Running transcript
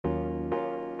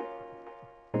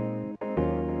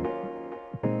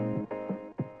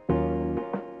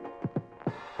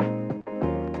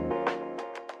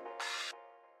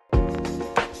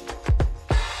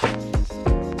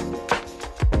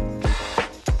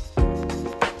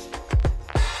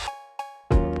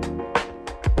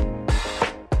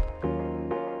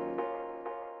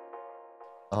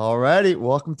Alrighty,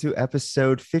 welcome to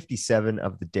episode 57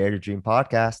 of the Dare to Dream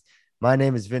podcast. My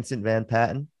name is Vincent Van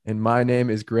Patten, And my name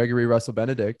is Gregory Russell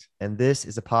Benedict. and this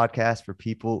is a podcast for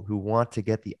people who want to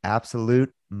get the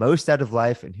absolute most out of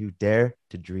life and who dare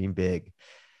to dream big.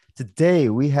 Today,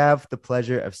 we have the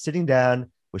pleasure of sitting down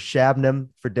with Shabnam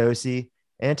Ferdowsi,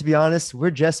 and to be honest,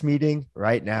 we're just meeting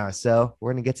right now, so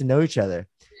we're going to get to know each other.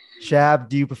 Shab,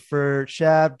 do you prefer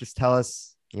Shab? Just tell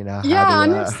us, how Yeah, to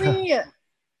honestly,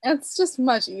 it's just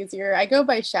much easier. I go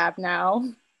by Shab now.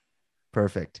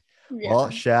 Perfect.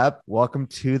 Well, Yeah. Shab, welcome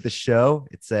to the show.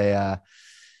 So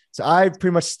I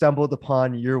pretty much stumbled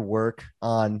upon your work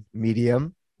on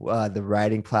Medium, the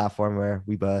writing platform where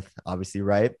we both obviously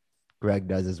write. Greg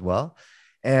does as well.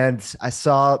 And I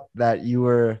saw that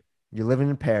you're living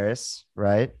in Paris,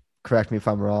 right? Correct me if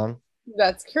I'm wrong.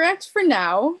 That's correct for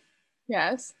now.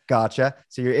 Yes. Gotcha.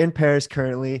 So you're in Paris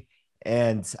currently,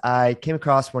 and I came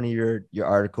across one of your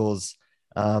articles,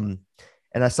 and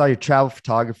I saw your travel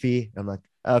photography. I'm like,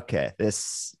 okay,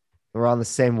 this we're on the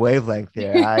same wavelength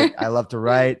here. I love to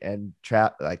write and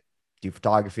do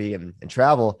photography and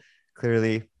travel.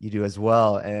 Clearly, you do as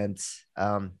well, and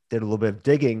did a little bit of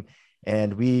digging,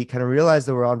 and we kind of realized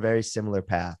that we're on very similar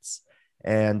paths.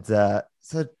 And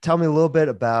so, tell me a little bit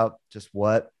about just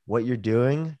what you're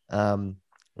doing.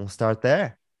 We'll start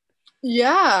there.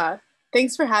 Yeah.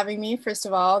 Thanks for having me, first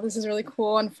of all. This is really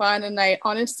cool and fun. And I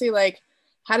honestly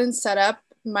hadn't set up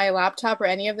my laptop or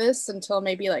any of this until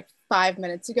maybe like 5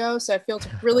 minutes ago. So it feels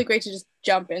really great to just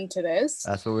jump into this.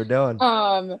 That's what we're doing.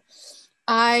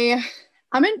 I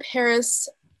I'm in Paris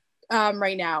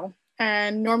right now,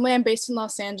 and normally I'm based in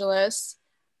Los Angeles.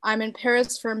 I'm in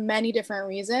Paris for many different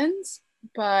reasons,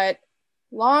 but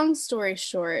long story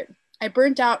short, I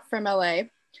burnt out from LA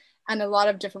and a lot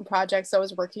of different projects I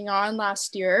was working on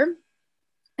last year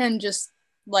and just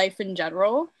life in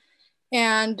general.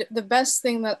 And the best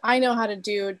thing that I know how to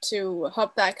do to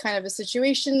help that kind of a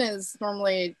situation is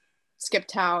normally skip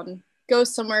town, go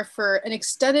somewhere for an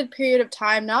extended period of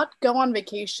time, not go on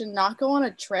vacation, not go on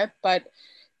a trip, but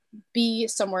be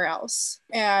somewhere else.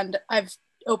 And I've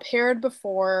au paired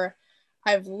before.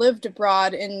 I've lived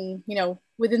abroad in,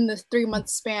 within the 3 month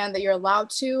span that you're allowed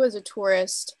to as a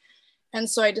tourist. And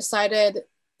so I decided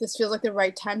this feels like the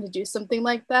right time to do something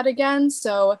like that again.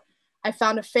 So I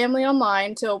found a family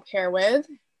online to au pair with,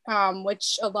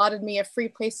 which allotted me a free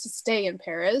place to stay in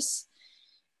Paris.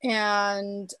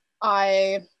 And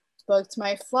I booked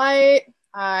my flight.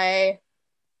 I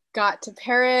got to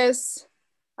Paris.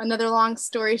 Another long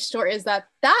story short is that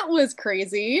was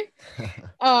crazy.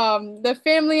 The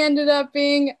family ended up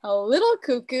being a little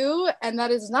cuckoo, and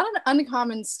that is not an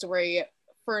uncommon story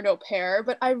for an au pair,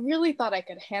 but I really thought I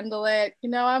could handle it.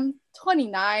 I'm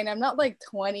 29. I'm not like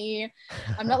 20.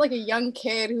 I'm not like a young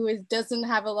kid doesn't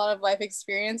have a lot of life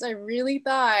experience. I really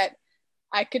thought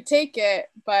I could take it,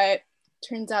 but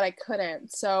turns out I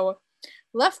couldn't. So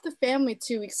left the family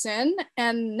 2 weeks in,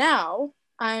 and now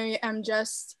I am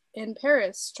just in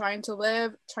Paris trying to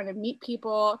live, trying to meet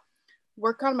people,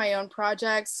 work on my own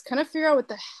projects, kind of figure out what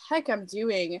the heck I'm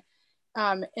doing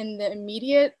in the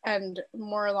immediate and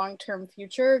more long-term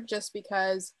future, just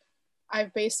because I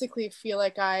basically feel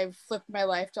like I've flipped my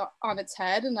life on its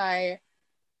head and I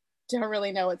don't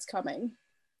really know what's coming.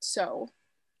 So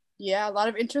yeah, a lot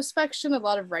of introspection, a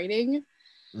lot of writing,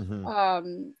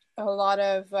 Mhm. a lot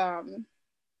of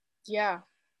yeah,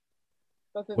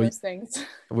 both of Well, those things.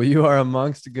 well, you are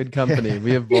amongst good company.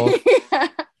 We have both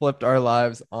flipped our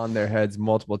lives on their heads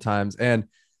multiple times. And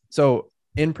so,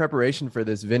 in preparation for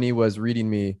this, Vinny was reading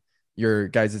me your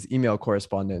guys' email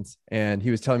correspondence, and he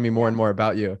was telling me more and more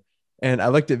about you. And I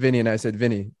looked at Vinny and I said,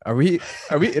 Vinny, are we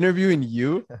interviewing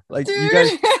you? Like, you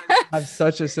guys Dude. have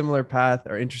such a similar path,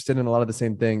 are interested in a lot of the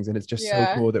same things, and it's just so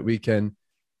Yeah, cool that we can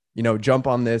jump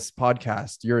on this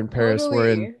podcast. You're in Paris,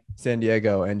 we're in totally. San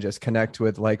Diego, and just connect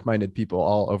with like-minded people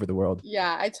all over the world.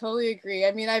 Yeah, I totally agree.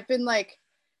 I mean, I've been like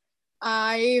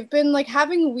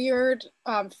having weird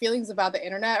feelings about the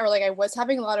internet, or like I was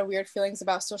having a lot of weird feelings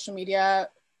about social media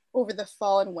over the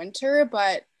fall and winter,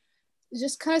 but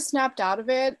just kind of snapped out of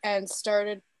it and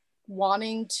started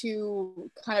wanting to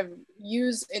kind of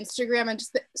use Instagram and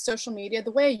just the social media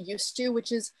the way I used to,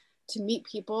 which is to meet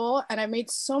people. And I made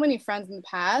so many friends in the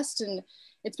past, and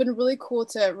it's been really cool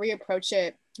to reapproach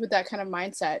it with that kind of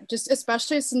mindset, just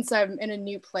especially since I'm in a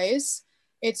new place.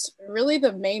 It's really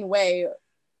the main way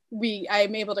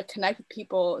I'm able to connect with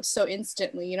people so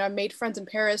instantly. I made friends in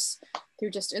Paris through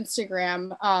just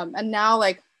Instagram, and now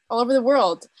like all over the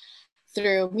world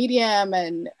through Medium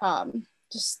and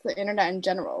just the internet in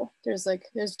general. There's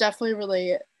definitely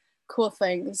really cool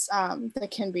things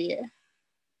that can be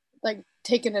like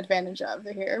taken advantage of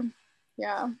here.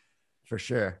 Yeah. For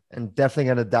sure. And definitely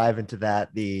going to dive into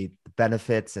that, the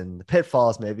benefits and the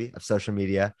pitfalls maybe of social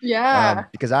media. Yeah.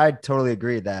 Because I totally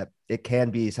agree that it can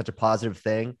be such a positive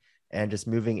thing. And just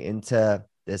moving into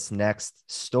this next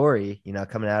story, you know,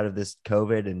 coming out of this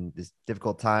COVID and this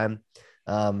difficult time,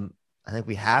 I think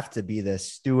we have to be the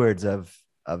stewards of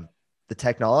the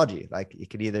technology. Like it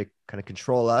could either kind of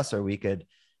control us, or we could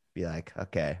be like,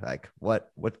 okay, like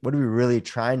what are we really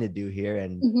trying to do here?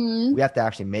 And Mm-hmm. we have to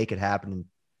actually make it happen and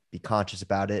be conscious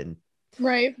about it,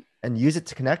 Right. and use it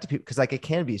to connect to people, because like it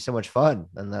can be so much fun.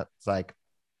 And that's like,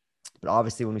 but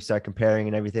obviously when we start comparing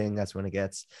and everything, that's when it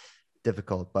gets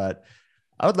difficult. But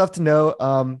I would love to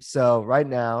know, so right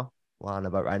now, well, I don't know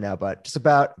about right now, but just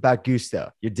about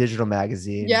Gusto, your digital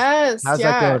magazine. Yes. How's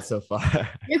that Yeah. going so far?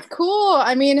 It's cool.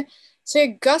 I mean,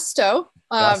 say Gusto.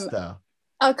 Gusto.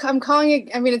 I'm calling it,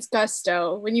 I mean, it's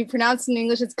Gusto. When you pronounce it in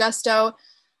English, it's Gusto.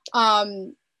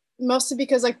 Um, Mostly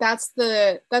because like that's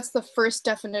the first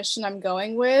definition I'm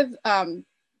going with.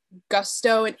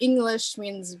 Gusto in English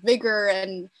means vigor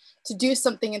and to do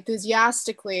something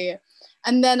enthusiastically.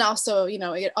 And then also, you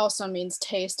know, it also means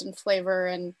taste and flavor.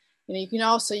 And, you know, you can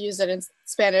also use it in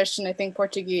Spanish and I think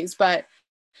Portuguese. But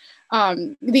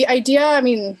the idea, I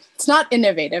mean, it's not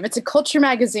innovative. It's a culture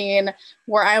magazine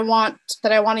where I want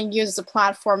to use as a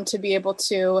platform to be able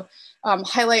to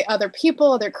highlight other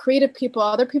people, other creative people,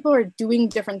 other people who are doing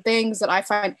different things that I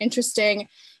find interesting,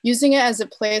 using it as a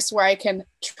place where I can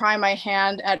try my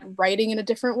hand at writing in a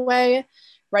different way,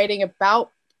 writing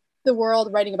about the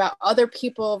world, writing about other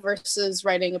people versus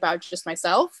writing about just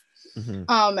myself.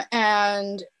 Mm-hmm.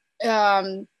 And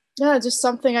yeah, just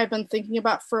something I've been thinking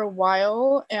about for a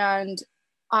while. And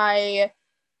I,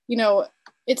 you know,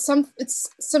 it's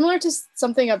similar to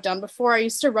something I've done before. I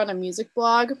used to run a music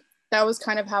blog. That was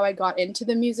kind of how I got into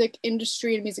the music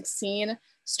industry and music scene.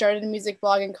 Started a music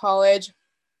blog in college,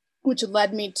 which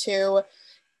led me to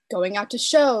going out to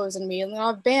shows and meeting a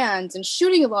lot of bands and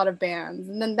shooting a lot of bands.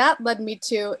 And then that led me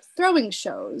to throwing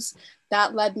shows.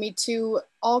 That led me to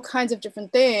all kinds of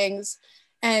different things.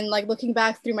 And like looking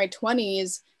back through my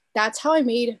 20s, that's how I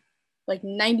made like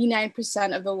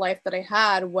 99% of the life that I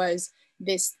had, was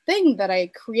this thing that I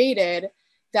created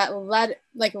that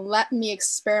let me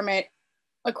experiment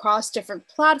across different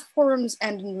platforms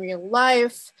and in real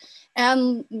life,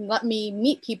 and let me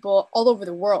meet people all over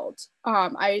the world.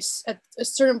 At a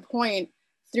certain point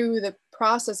through the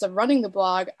process of running the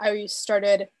blog, I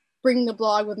started bringing the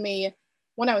blog with me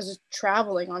when I was just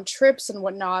traveling on trips and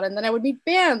whatnot. And then I would meet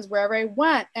bands wherever I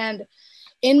went. And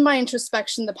in my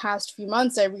introspection the past few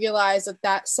months, I realized that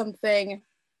that's something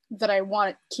that I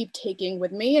want to keep taking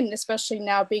with me. And especially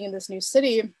now being in this new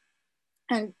city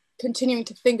and continuing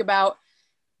to think about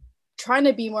trying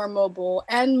to be more mobile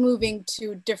and moving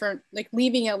to different, like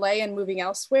leaving LA and moving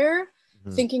elsewhere,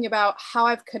 thinking about how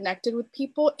I've connected with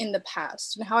people in the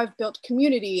past and how I've built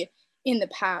community in the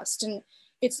past. And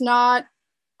it's not,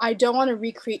 I don't want to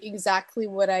recreate exactly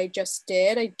what I just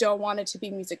did. I don't want it to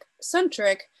be music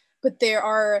centric, but there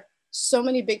are so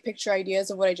many big picture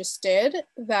ideas of what I just did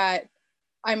that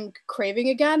I'm craving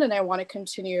again, and I want to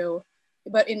continue,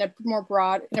 but in a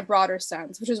broader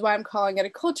sense, which is why I'm calling it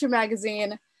a culture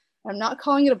magazine. I'm not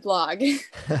calling it a blog.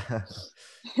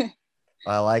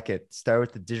 I like it. Start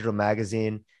with the digital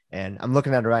magazine, and I'm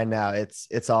looking at it right now.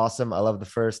 It's awesome. I love the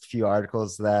first few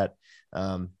articles that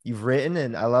you've written,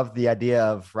 and I love the idea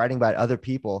of writing about other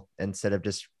people instead of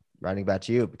just writing about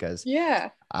you, because yeah,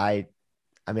 I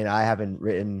mean, I haven't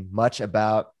written much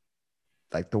about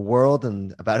like the world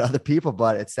and about other people,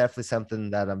 but it's definitely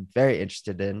something that I'm very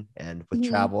interested in. And with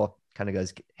travel, kind of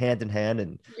goes hand in hand,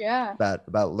 and yeah,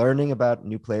 about learning about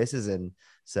new places. And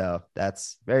so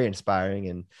that's very inspiring.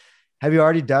 And have you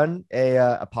already done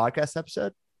a podcast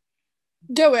episode?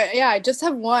 do it. Yeah, I just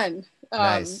have one.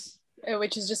 Nice.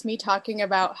 Which is just me talking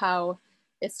about how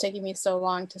it's taking me so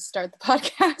long to start the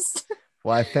podcast.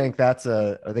 Well, I think I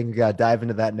think we got to dive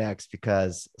into that next,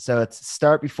 because so it's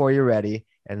start before you're ready.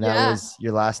 And that was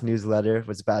your last newsletter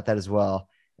was about that as well.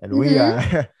 And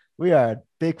we are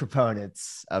big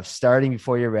proponents of starting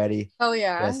before you're ready. Oh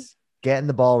yeah. Just getting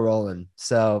the ball rolling.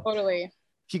 So totally.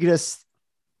 If you could just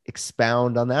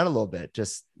expound on that a little bit,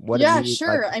 just what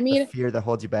sure. like, I mean, the fear that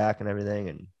holds you back and everything.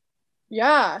 And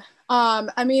yeah.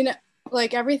 I mean,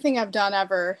 like everything I've done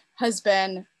ever has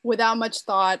been without much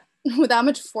thought, without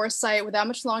much foresight, without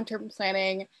much long-term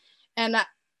planning. And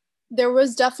there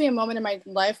was definitely a moment in my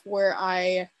life where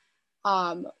I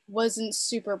wasn't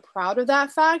super proud of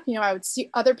that fact. You know, I would see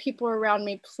other people around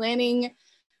me planning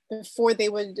before they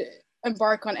would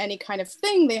embark on any kind of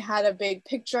thing. They had a big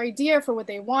picture idea for what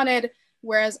they wanted,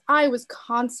 whereas I was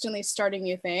constantly starting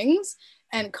new things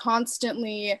and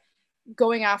constantly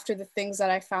going after the things that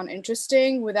I found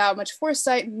interesting without much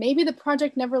foresight. Maybe the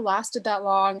project never lasted that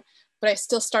long, but I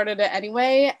still started it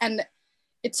anyway. And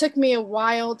it took me a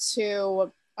while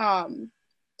to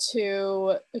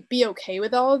be okay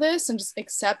with all of this and just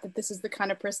accept that this is the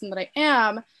kind of person that I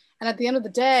am. And at the end of the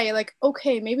day, like,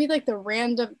 okay, maybe like the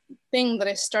random thing that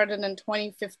I started in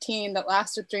 2015 that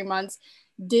lasted 3 months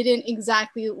didn't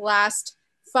exactly last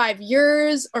 5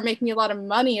 years or make me a lot of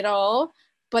money at all,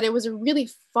 but it was a really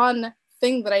fun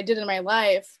thing that I did in my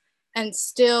life and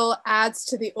still adds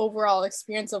to the overall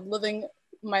experience of living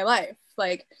my life.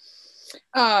 Like,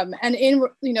 and in,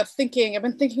 thinking, I've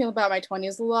been thinking about my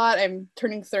 20s a lot. I'm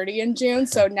turning 30 in June,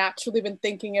 so naturally been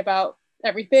thinking about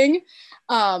everything.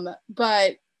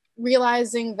 But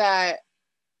realizing that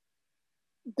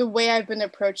the way I've been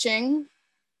approaching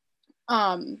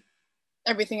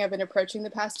everything I've been approaching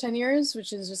the past 10 years,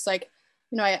 which is just like,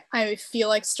 I feel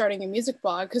like starting a music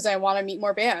blog because I want to meet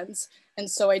more bands.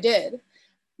 And so I did.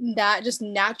 That just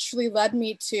naturally led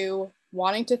me to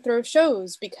wanting to throw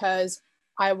shows because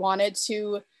I wanted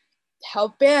to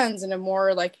help bands in a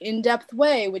more like in-depth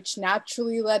way, which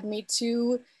naturally led me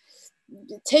to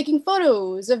taking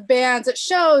photos of bands at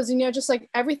shows, just like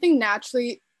everything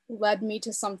naturally led me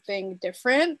to something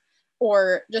different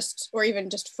or even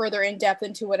just further in depth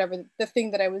into whatever the thing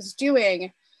that I was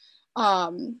doing.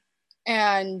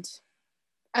 And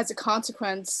as a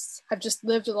consequence, I've just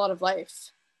lived a lot of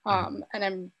life. And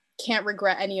I can't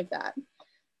regret any of that.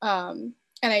 And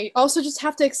I also just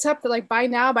have to accept that like by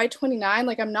 29,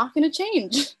 like I'm not going to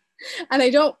change. And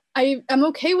I'm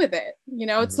okay with it.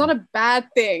 It's not a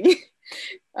bad thing.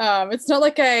 It's not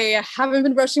like I haven't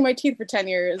been brushing my teeth for 10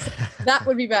 years. That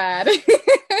would be bad.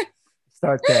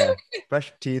 Start there, brush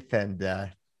your teeth, and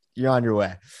you're on your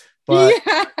way. But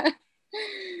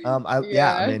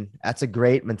I mean, that's a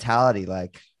great mentality.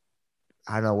 Like,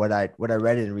 I don't know what I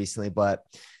read it recently, but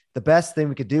the best thing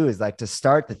we could do is like to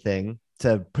start the thing,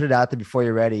 to put it out there before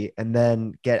you're ready, and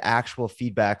then get actual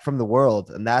feedback from the world.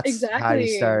 And that's how you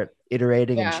start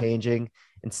iterating and changing,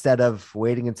 instead of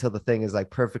waiting until the thing is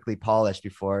like perfectly polished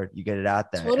before you get it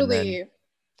out there. Totally. I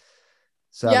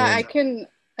mean,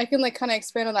 I can like kind of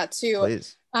expand on that too.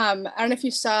 Please. I don't know if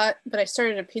you saw it, but I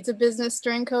started a pizza business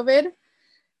during COVID.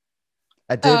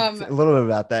 I did a little bit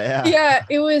about that. Yeah.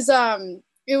 It was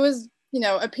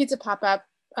a pizza pop-up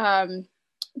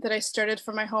that I started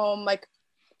from my home. Like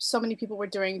so many people were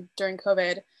doing during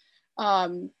COVID.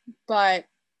 But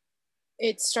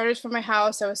it started from my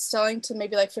house. I was selling to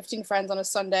maybe like 15 friends on a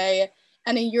Sunday.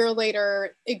 And a year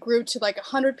later, it grew to like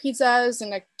 100 pizzas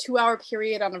in a 2-hour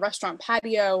period on a restaurant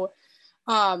patio.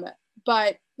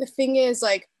 But the thing is,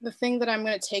 like, the thing that I'm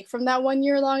going to take from that 1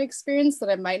 year long experience that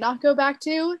I might not go back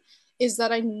to is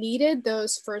that I needed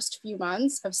those first few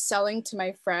months of selling to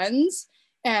my friends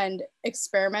and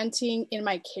experimenting in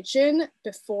my kitchen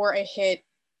before I hit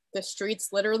the streets,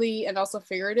 literally and also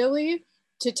figuratively,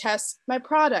 to test my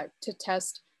product, to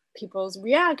test people's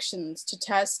reactions, to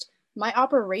test my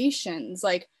operations.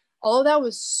 Like, all of that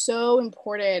was so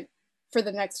important for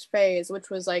the next phase, which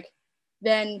was like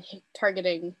then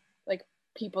targeting like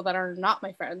people that are not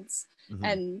my friends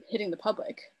and hitting the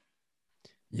public.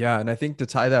 Yeah. And I think to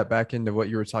tie that back into what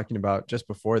you were talking about just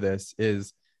before this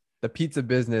is the pizza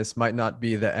business might not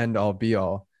be the end all be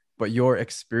all, but your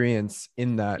experience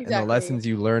in that and the lessons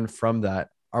you learn from that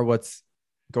are what's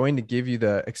going to give you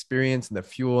the experience and the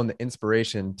fuel and the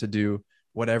inspiration to do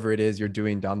whatever it is you're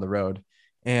doing down the road.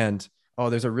 And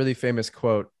there's a really famous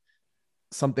quote,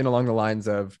 something along the lines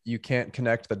of, you can't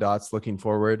connect the dots looking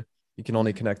forward, you can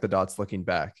only connect the dots looking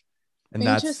back. And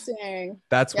that's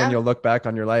when you'll look back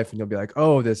on your life and you'll be like,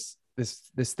 oh, this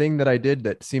thing that I did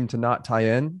that seemed to not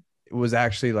tie in, it was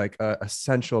actually like a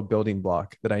essential building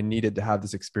block that I needed to have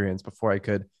this experience before I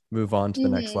could move on to the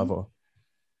next level.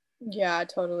 Yeah,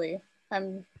 totally.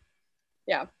 I'm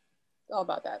all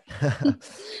about that.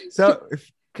 So if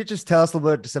you could just tell us a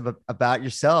little bit just about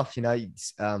yourself. You kind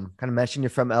of mentioned you're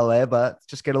from LA, but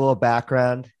just get a little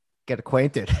background, get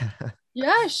acquainted.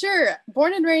 Yeah, sure.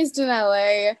 Born and raised in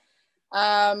LA.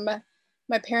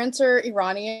 My parents are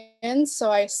Iranian,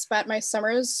 so I spent my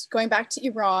summers going back to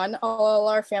Iran. All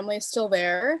our family is still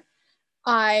there.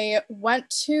 I went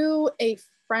to a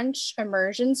French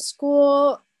immersion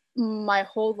school my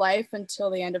whole life until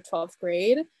the end of 12th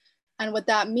grade. And what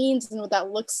that means and what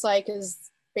that looks like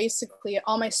is basically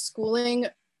all my schooling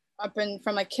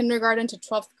from like kindergarten to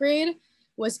 12th grade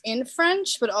was in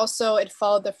French, but also it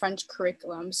followed the French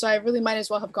curriculum. So I really might as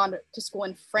well have gone to school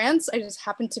in France. I just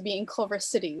happened to be in Culver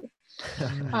City.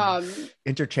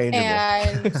 Interchangeable.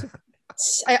 And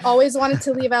I always wanted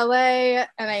to leave LA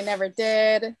and I never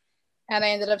did. and I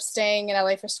ended up staying in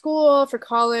LA for school. For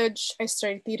college, I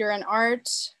studied theater and art,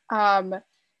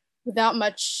 without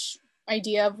much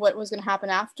idea of what was going to happen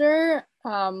after,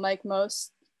 like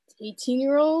most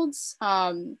 18-year-olds.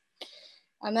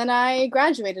 And then I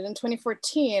graduated in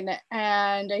 2014,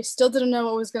 and I still didn't know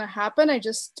what was going to happen. I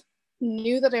just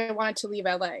knew that I wanted to leave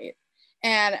LA.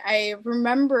 And I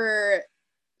remember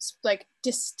like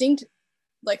distinct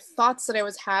like thoughts that I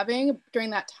was having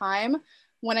during that time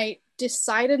when I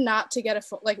decided not to get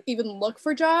even look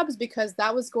for jobs, because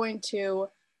that was going to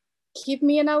keep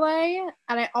me in LA.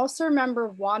 And I also remember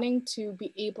wanting to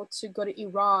be able to go to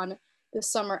Iran the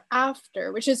summer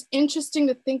after, which is interesting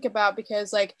to think about,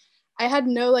 because like I had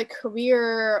no like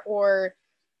career or,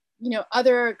 you know,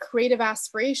 other creative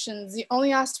aspirations. The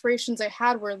only aspirations I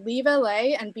had were leave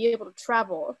LA and be able to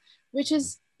travel, which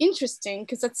is interesting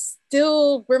because that's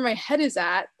still where my head is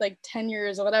at, like 10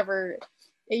 years or whatever,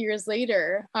 8 years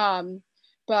later.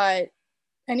 But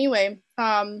anyway,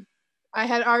 I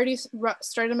had already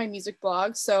started my music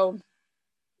blog. So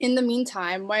in the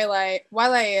meantime, while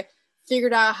I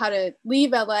figured out how to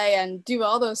leave LA and do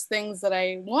all those things that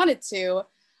I wanted to,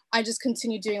 I just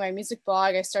continued doing my music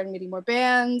blog. I started meeting more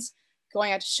bands,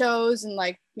 going out to shows, and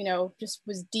like, you know, just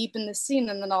was deep in the scene.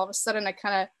 And then all of a sudden I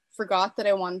kind of forgot that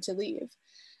I wanted to leave,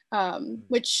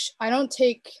 which I don't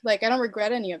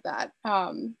regret any of that,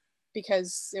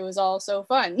 because it was all so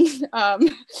fun.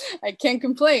 I can't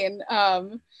complain.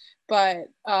 But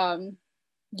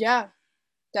yeah,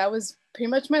 that was pretty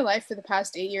much my life for the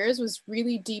past 8 years, was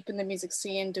really deep in the music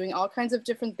scene, doing all kinds of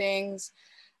different things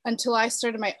until I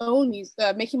started my own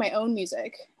making my own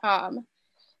music. And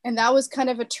that was kind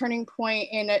of a turning point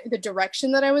in the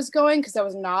direction that I was going, because that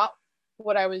was not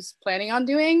what I was planning on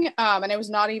doing. And I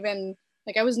was not even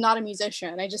I was not a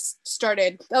musician. I just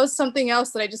started. That was something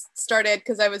else that I just started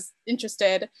because I was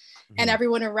interested, and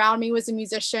everyone around me was a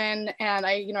musician. And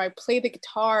I played the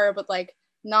guitar, but like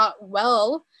not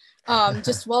well,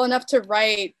 just well enough to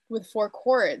write with 4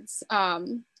 chords.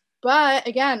 But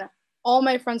again, all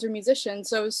my friends were musicians,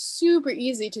 so it was super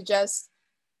easy to just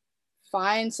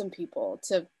find some people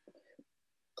to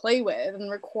play with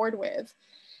and record with.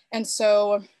 And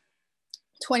so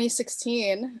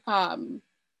 2016,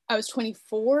 I was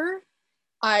 24.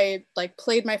 I like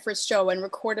played my first show and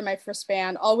recorded my first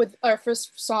band, all with our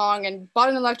first song, and bought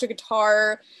an electric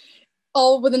guitar,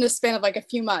 all within a span of like a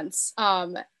few months.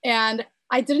 And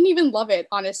I didn't even love it,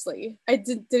 honestly. I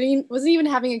wasn't even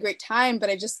having a great time, but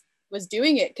I just was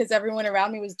doing it because everyone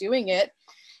around me was doing it.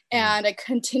 And I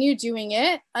continued doing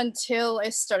it until I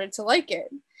started to like it.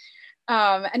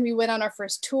 And we went on our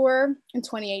first tour in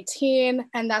 2018.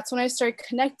 And that's when I started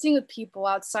connecting with people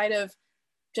outside of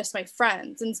just my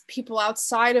friends, and people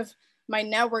outside of my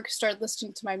network started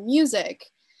listening to my music.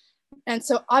 And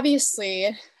so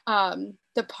obviously,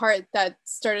 the part that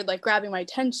started like grabbing my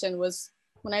attention was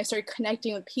when I started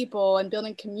connecting with people and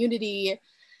building community.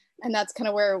 And that's kind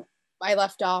of where I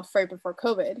left off right before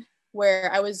COVID, where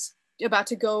I was about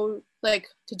to go like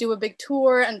to do a big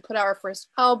tour and put out our first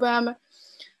album.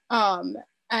 And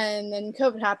then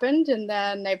COVID happened, and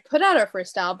then I put out our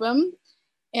first album.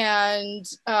 And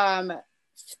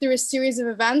through a series of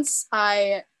events,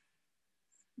 I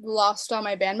lost all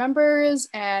my band members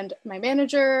and my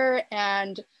manager,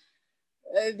 and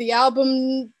the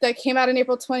album that came out in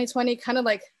April 2020 kind of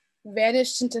like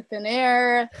vanished into thin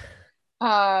air.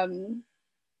 And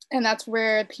that's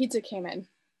where pizza came in.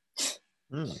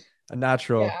 A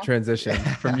natural transition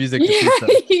from music to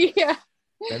pizza. Yeah.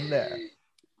 Been there.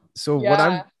 So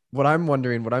what I'm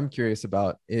wondering, what I'm curious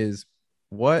about is,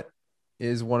 what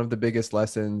is one of the biggest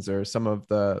lessons or some of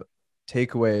the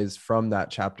takeaways from that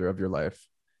chapter of your life?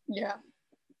 Yeah.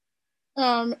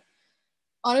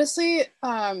 Honestly,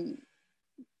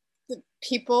 the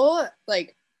people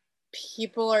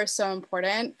are so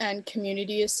important, and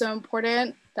community is so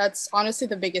important. That's honestly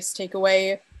the biggest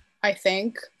takeaway, I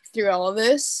think, through all of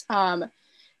this.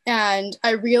 And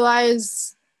I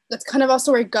realize that's kind of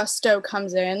also where gusto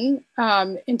comes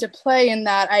into play, in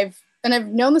that I've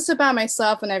known this about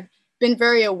myself, and I've been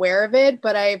very aware of it,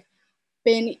 but I've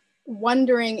been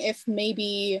wondering if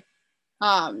maybe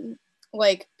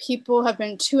like people have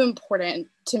been too important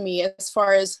to me as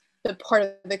far as the part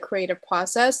of the creative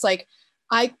process. Like,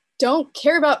 I don't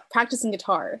care about practicing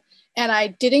guitar, and I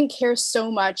didn't care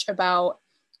so much about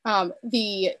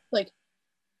the like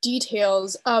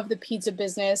details of the pizza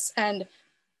business and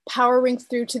powering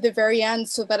through to the very end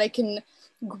so that I can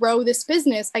grow this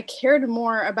business. I cared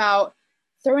more about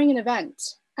throwing an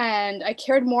event, and I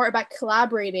cared more about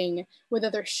collaborating with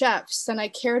other chefs, and I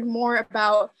cared more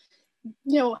about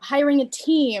hiring a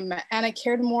team, and I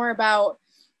cared more about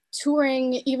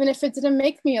touring, even if it didn't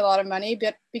make me a lot of money,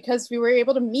 but because we were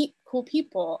able to meet cool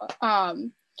people.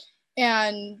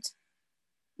 And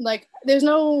like, there's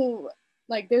no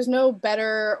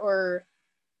better or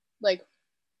like,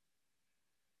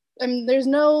 I mean, there's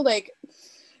no like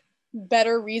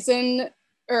better reason,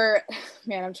 or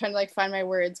man, I'm trying to like find my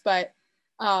words, but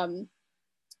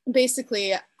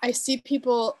basically I see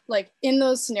people like in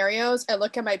those scenarios, I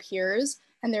look at my peers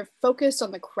and they're focused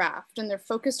on the craft and they're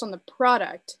focused on the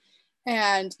product.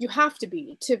 And you have to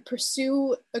be, to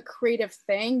pursue a creative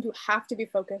thing, you have to be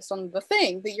focused on the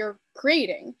thing that you're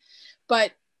creating.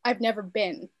 But I've never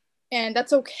been, and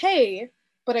that's okay.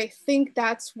 But I think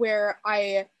that's where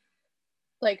I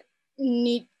like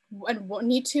need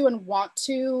to and want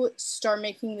to start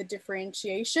making the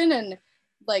differentiation, and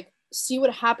like see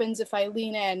what happens if I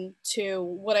lean in to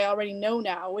what I already know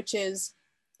now, which is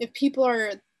if people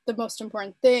are the most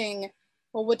important thing,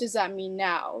 well, what does that mean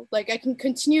now? Like, I can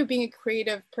continue being a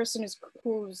creative person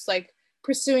who's like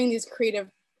pursuing these creative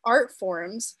art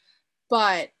forms,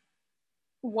 but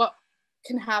what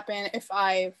can happen if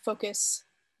I focus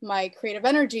my creative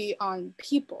energy on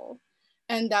people?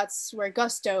 And that's where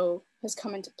Gusto has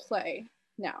come into play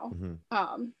now. Mm-hmm.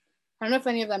 I don't know if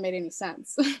any of that made any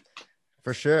sense.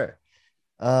 For sure.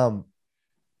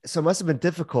 So it must have been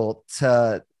difficult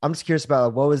to, I'm just curious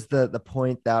about what was the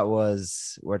point that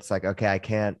was where it's like, okay, I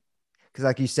can't, because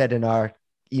like you said in our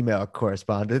email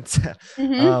correspondence,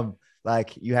 Mm-hmm.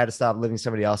 like you had to stop living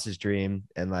somebody else's dream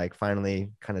and like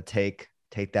finally kind of take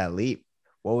that leap.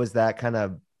 What was that kind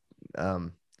of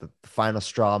the final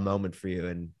straw moment for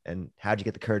you, and how'd you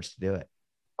get the courage to do it?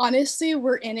 Honestly,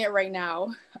 we're in it right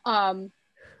now. Yeah.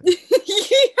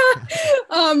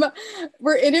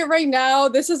 We're in it right now.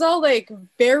 This is all like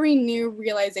very new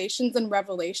realizations and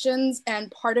revelations,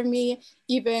 and part of me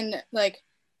even like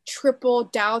triple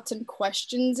doubts and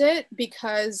questions it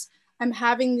because I'm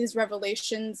having these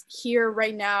revelations here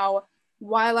right now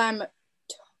while I'm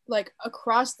like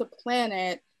across the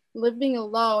planet living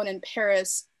alone in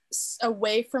Paris,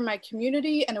 away from my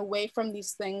community and away from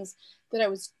these things that I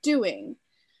was doing.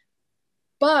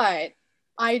 But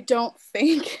I don't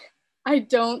think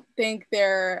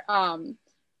they're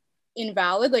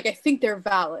invalid. Like, I think they're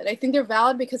valid. I think they're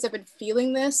valid because I've been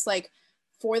feeling this like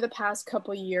for the past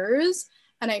couple years,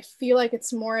 and I feel like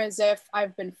it's more as if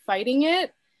I've been fighting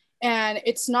it, and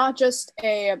it's not just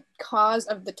a cause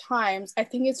of the times. I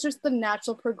think it's just the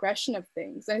natural progression of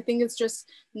things. I think it's just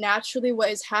naturally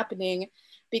what is happening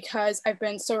because I've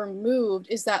been so removed,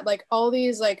 is that like all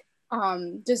these like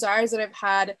desires that I've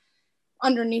had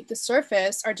underneath the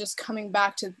surface are just coming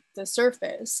back to the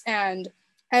surface. And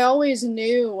I always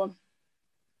knew,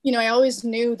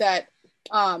 that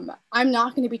I'm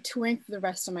not going to be touring for the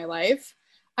rest of my life.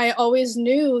 I always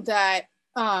knew that,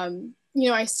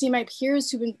 I see my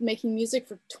peers who've been making music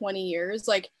for 20 years.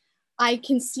 Like, I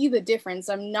can see the difference.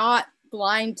 I'm not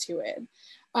blind to it.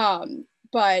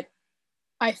 But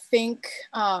I think,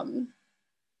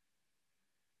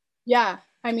 yeah,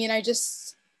 I mean,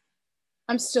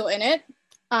 I'm still in it.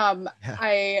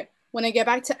 Yeah. When I get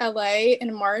back to LA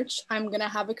in March, I'm gonna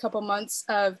have a couple months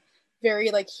of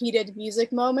very like heated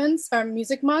music months.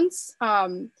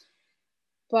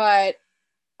 But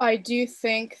I do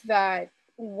think that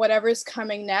whatever's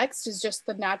coming next is just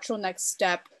the natural next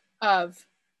step of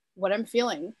what I'm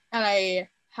feeling, and I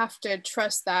have to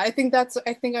trust that. I think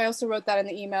I also wrote that in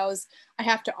the emails. I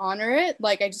have to honor it.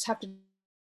 Like, I just have to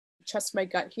trust my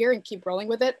gut here and keep rolling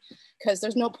with it, because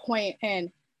there's no point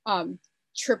in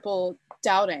triple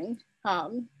doubting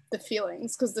the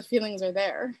feelings, because the feelings are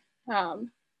there. And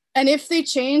if they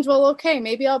change, well, okay,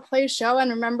 maybe I'll play a show and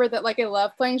remember that like I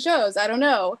love playing shows. I don't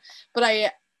know, but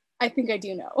I think I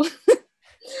do know.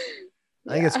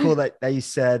 I think it's cool that you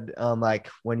said like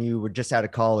when you were just out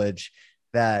of college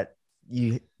that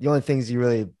the only things you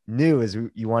really knew is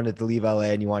you wanted to leave LA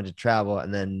and you wanted to travel,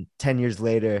 and then 10 years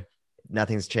later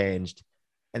nothing's changed.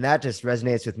 And that just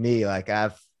resonates with me. Like,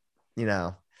 I've,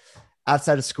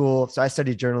 outside of school, so I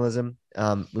studied journalism.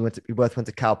 We both went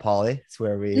to Cal Poly. That's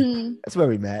where we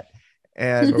met.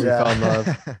 And That's where we fell in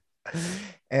love.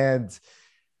 and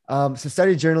so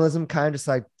studied journalism, kind of just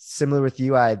like similar with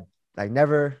you. I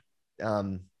never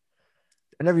even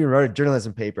wrote a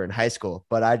journalism paper in high school,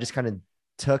 but I just kind of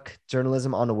took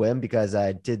journalism on a whim because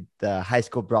I did the high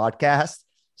school broadcast.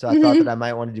 So I thought that I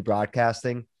might want to do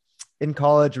broadcasting. In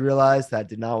college, realized that I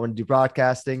did not want to do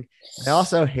broadcasting. And I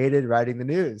also hated writing the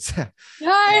news.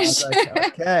 I was like,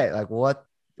 okay, like what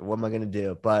am I going to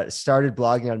do? But started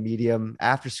blogging on Medium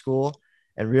after school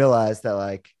and realized that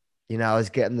like, I was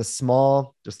getting the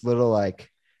small, just little like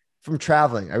from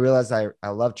traveling. I realized I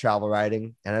love travel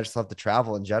writing, and I just love to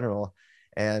travel in general.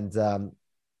 And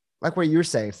like what you were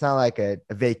saying, it's not like a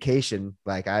vacation.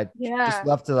 Like I just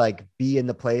love to like be in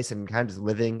the place and kind of just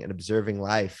living and observing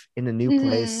life in a new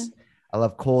place. I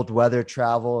love cold weather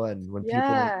travel. And when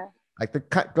people like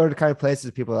go to the kind of places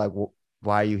people are like, well,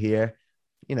 why are you here?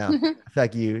 You know, I feel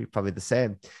like you're probably the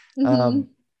same.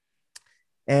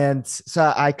 And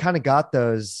so I kind of got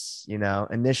those, you know,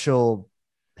 initial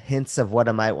hints of what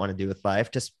I might want to do with life,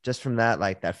 just from that,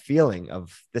 like that feeling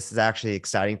of this is actually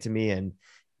exciting to me and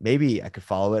maybe I could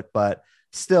follow it. But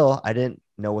still, I didn't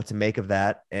know what to make of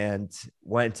that, and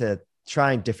went to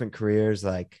trying different careers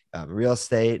like real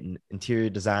estate and interior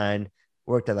design,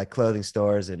 worked at like clothing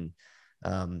stores. And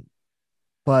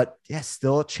but yeah,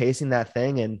 still chasing that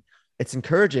thing. And it's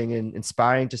encouraging and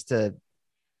inspiring just to,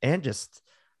 and just,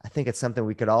 I think it's something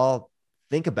we could all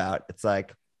think about. It's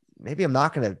like, maybe I'm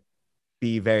not going to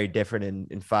be very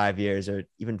different in 5 years or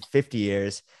even 50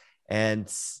 years.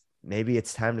 And maybe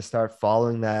it's time to start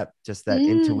following that, just that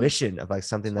intuition of like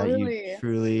something that you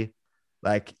truly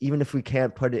like, even if we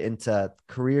can't put it into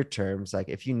career terms, like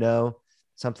if you know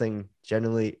something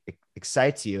generally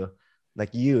excites you,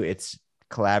 like you, it's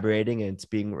collaborating and it's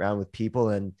being around with people.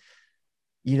 And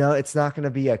you know, it's not going to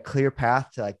be a clear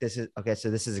path to like, this is okay, so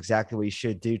this is exactly what you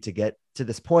should do to get to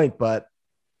this point. But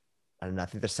I don't know, I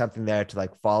think there's something there to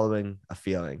like following a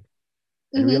feeling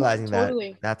and realizing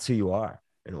that that's who you are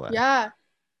in a way. Yeah.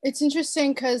 It's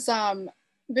interesting because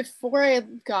before I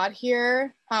got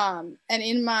here, and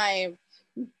in my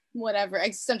whatever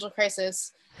existential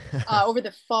crisis over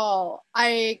the fall,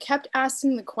 I kept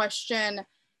asking the question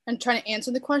and trying to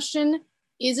answer the question,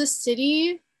 is a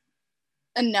city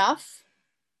enough?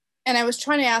 And I was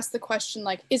trying to ask the question,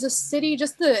 like, is a city,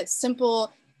 just the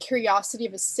simple curiosity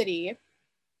of a city,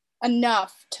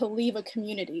 enough to leave a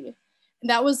community? And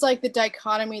that was like the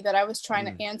dichotomy that I was trying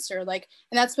to answer. Like,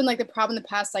 and that's been like the problem the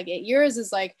past like 8 years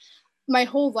is like my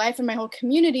whole life and my whole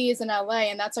community is in LA.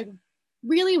 And that's like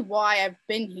really why I've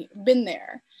been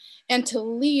there. And to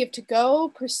leave, to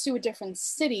go pursue a different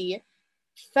city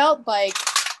felt like,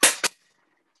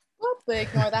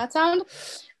 ignore that sound.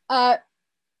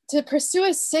 To pursue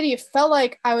a city felt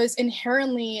like I was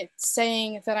inherently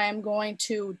saying that I am going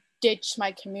to ditch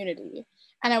my community.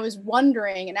 And I was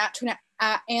wondering and trying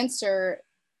to answer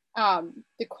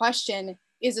the question,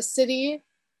 is a city,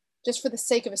 just for the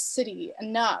sake of a city,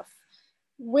 enough?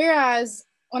 Whereas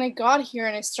when I got here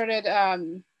and I started,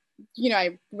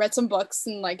 I read some books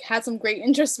and like had some great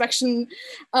introspection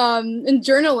and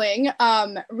journaling,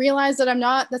 realized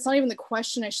that that's not even the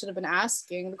question I should have been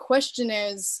asking. The question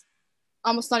is,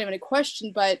 almost not even a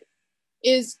question, but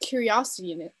is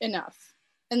curiosity enough?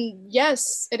 And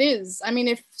yes, it is. I mean,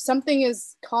 if something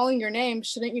is calling your name,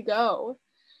 shouldn't you go?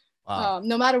 Wow.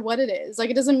 No matter what it is.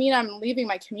 Like, it doesn't mean I'm leaving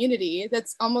my community.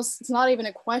 It's not even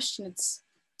a question. It's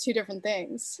two different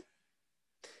things.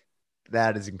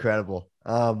 That is incredible.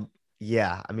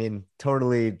 Yeah, I mean,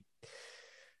 totally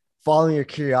following your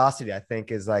curiosity, I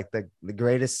think, is like the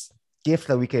greatest gift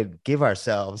that we could give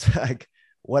ourselves. Like,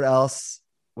 what else?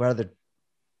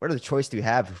 What other choice do we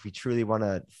have if we truly want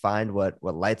to find what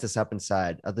lights us up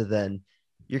inside, other than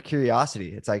your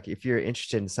curiosity? It's like, if you're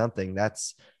interested in something,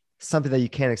 that's something that you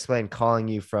can't explain, calling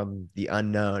you from the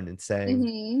unknown and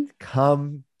saying,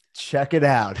 come check it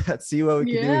out. Let's see what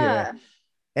we can do here.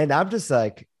 And I'm just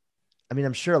like, I mean,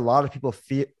 I'm sure a lot of people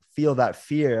feel that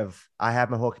fear of, I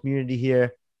have my whole community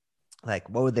here. Like,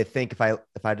 what would they think if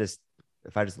I just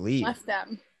leave? Left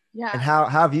them. Yeah. And how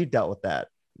have you dealt with that?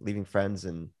 Leaving friends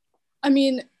and, I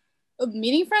mean,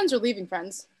 meeting friends or leaving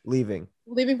friends? Leaving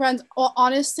friends. Well,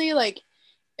 honestly, like,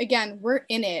 again, we're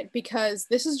in it because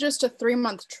this is just a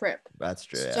 3-month trip. That's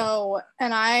true. Yeah. So,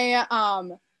 and I,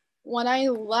 when I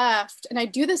left, and I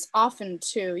do this often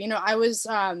too, you know, I was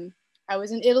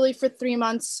in Italy for 3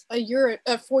 months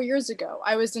 4 years ago.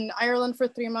 I was in Ireland for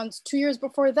 3 months 2 years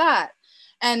before that.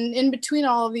 And in between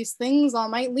all of these things, I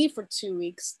might leave for 2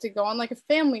 weeks to go on like a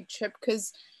family trip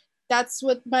because that's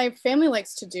what my family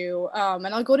likes to do. And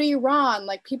I'll go to Iran.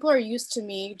 Like, people are used to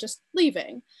me just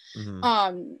leaving.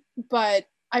 But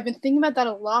I've been thinking about that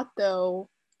a lot though.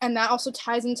 And that also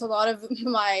ties into a lot of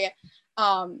my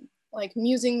like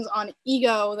musings on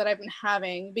ego that I've been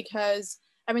having, because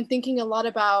I've been thinking a lot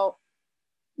about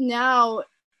now,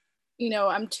 you know,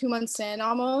 I'm 2 months in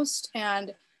almost,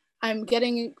 and I'm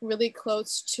getting really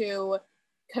close to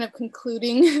kind of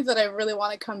concluding that I really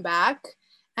want to come back.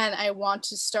 And I want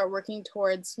to start working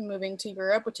towards moving to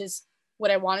Europe, which is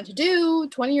what I wanted to do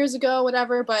 20 years ago,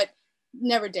 whatever, but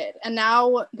never did. And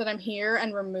now that I'm here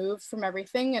and removed from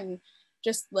everything and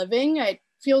just living, it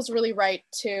feels really right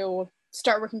to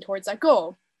start working towards that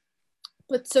goal.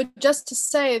 But so just to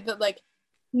say that, like,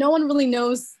 no one really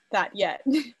knows that yet.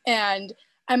 And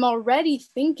I'm already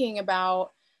thinking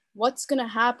about what's going to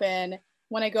happen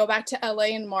when I go back to LA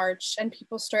in March and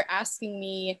people start asking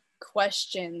me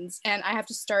questions and I have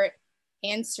to start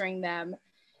answering them.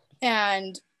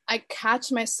 And I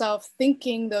catch myself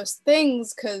thinking those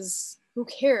things because who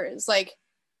cares? Like,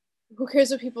 who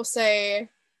cares what people say?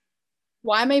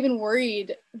 Why am I even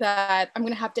worried that I'm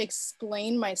going to have to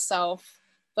explain myself,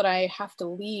 that I have to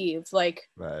leave? Like,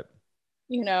 Right.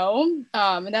 you know,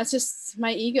 and that's just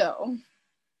my ego.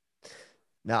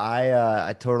 No,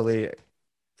 I totally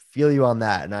feel you on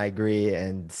that, and I agree.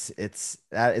 And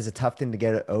that is a tough thing to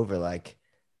get over. Like,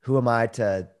 who am I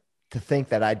to think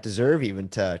that I deserve even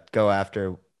to go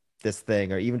after this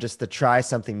thing, or even just to try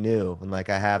something new? And like,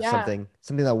 I have Yeah. something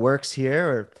that works here,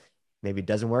 or maybe it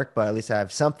doesn't work, but at least I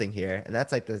have something here, and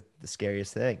that's like the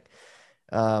scariest thing.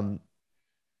 Um,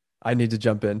 I need to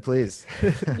jump in. Please.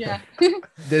 Yeah.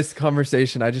 This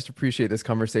conversation, I just appreciate this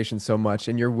conversation so much,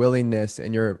 and your willingness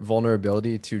and your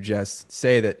vulnerability to just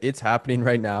say that it's happening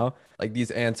right now. Like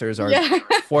these answers are Yeah.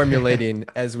 formulating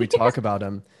as we talk about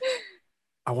them.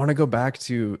 I want to go back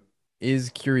to, is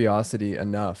curiosity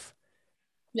enough?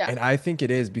 Yeah. And I think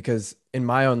it is, because in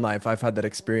my own life, I've had that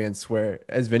experience where,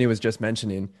 as Vinny was just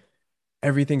mentioning,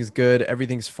 everything's good,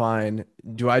 everything's fine.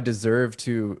 Do I deserve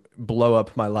to blow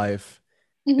up my life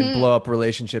and Mm-hmm. blow up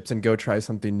relationships and go try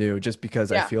something new just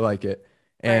because I Yeah. feel like it?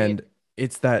 Right. And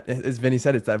it's that, as Vinny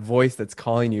said, it's that voice that's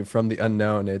calling you from the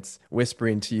unknown. It's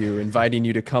whispering to you, inviting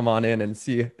you to come on in and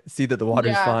see that the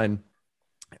water's Yeah. fine.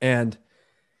 And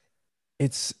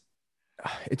it's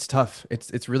it's tough.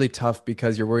 It's really tough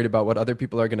because you're worried about what other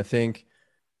people are going to think.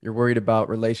 You're worried about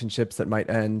relationships that might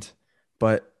end.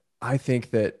 But I think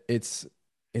that it's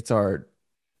our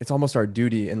it's almost our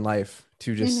duty in life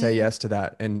to just say Mm-hmm. yes to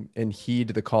that and heed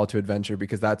the call to adventure,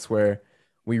 because that's where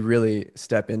we really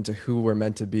step into who we're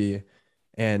meant to be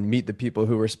and meet the people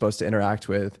who we're supposed to interact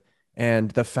with. And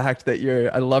the fact that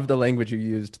I love the language you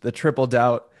used, the triple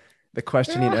doubt, the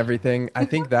questioning everything. I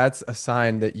think that's a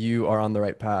sign that you are on the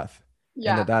right path and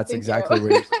Yeah. that that's Thank exactly you.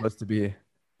 where you're supposed to be.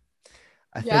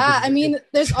 I think Yeah. this is I a mean, good.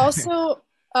 there's also,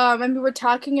 I mean, we're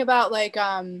talking about like,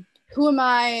 who am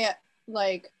I,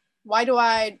 like,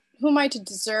 who am I to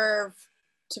deserve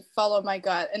to follow my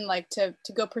gut and like to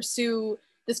go pursue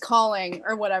this calling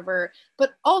or whatever.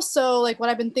 But also like what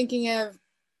I've been thinking of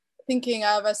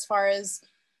as far as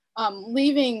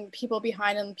leaving people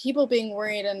behind and people being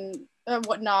worried and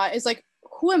whatnot is like,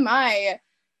 who am I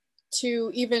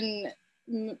to even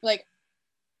like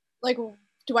like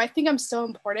do I think I'm so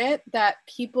important that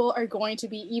people are going to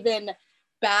be even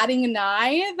batting an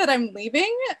eye that I'm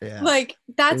leaving? Yeah. Like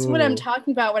that's what I'm Ooh.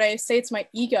 talking about when I say it's my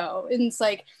ego. And it's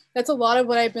like that's a lot of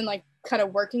what I've been like kind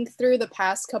of working through the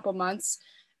past couple months.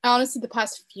 Honestly, the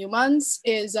past few months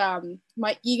is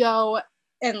my ego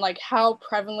and like how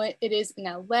prevalent it is in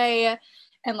LA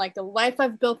and like the life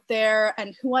I've built there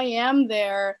and who I am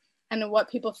there and what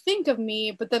people think of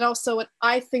me, but then also what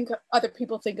I think other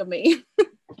people think of me.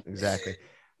 Exactly.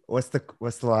 What's the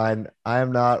line? I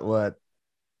am what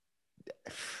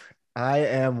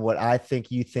I think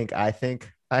I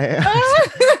think I am.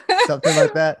 Something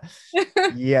like that.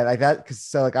 Yeah, like that. Cause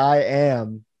so like I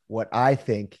am what I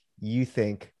think you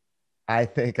think I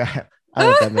think I don't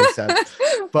know if that makes sense.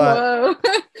 But Whoa.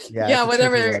 yeah, Yeah, it's a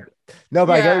tricky whatever. one. No,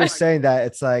 but I get what Yeah. you're saying, that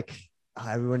it's like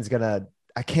everyone's gonna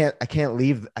I can't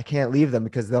leave them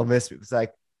because they'll miss me. It's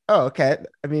like, oh, okay.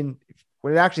 I mean,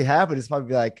 when it actually happens, it's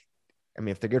probably like, I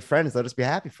mean, if they're good friends, they'll just be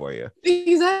happy for you.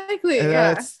 Exactly. And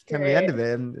Yeah. that's kind of the end Right. of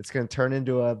it. And it's going to turn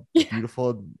into a Yeah.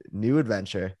 beautiful new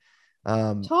adventure.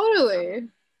 Um, Totally.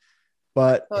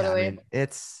 but yeah, I Totally. mean,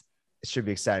 it should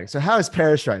be exciting. So how is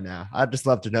Paris right now? I'd just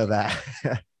love to know that.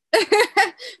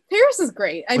 Paris is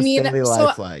great. I What's mean, daily so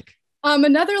life like?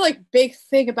 another like big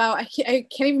thing about I can't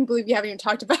even believe we haven't even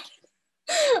talked about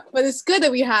it. But it's good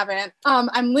that we haven't.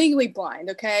 I'm legally blind,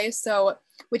 okay? So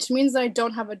which means that I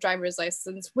don't have a driver's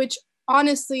license, which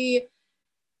honestly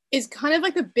is kind of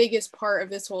like the biggest part of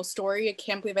this whole story. I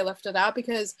can't believe I left it out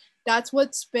because that's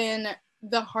what's been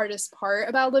the hardest part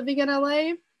about living in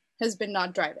LA has been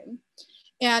not driving.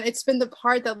 And it's been the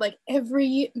part that like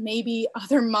every maybe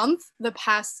other month the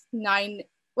past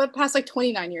like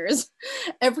 29 years,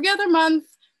 every other month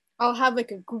I'll have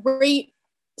like a great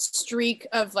streak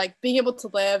of like being able to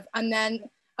live, and then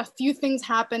a few things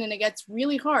happen and it gets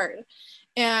really hard.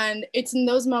 And it's in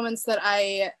those moments that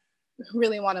I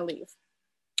really want to leave.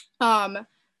 Um,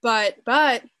 but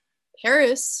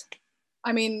Paris,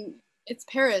 I mean, it's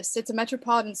Paris. It's a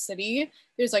metropolitan city.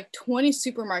 There's like 20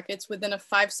 supermarkets within a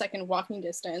 5-second walking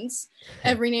distance.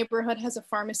 Every neighborhood has a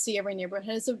pharmacy. Every neighborhood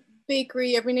has a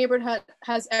bakery. Every neighborhood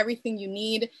has everything you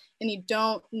need, and you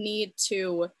don't need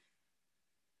to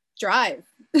drive.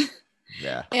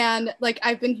 Yeah. And like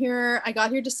I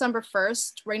got here December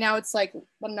 1st. Right now it's like, I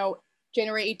don't know,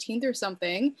 January 18th or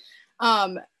something.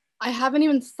 I haven't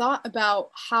even thought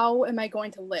about how am I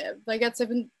going to live. Like that's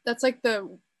like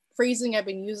the phrasing I've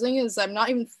been using, is I'm not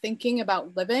even thinking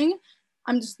about living.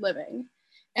 I'm just living.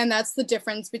 And that's the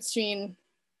difference between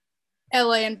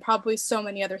LA and probably so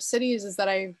many other cities, is that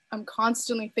I'm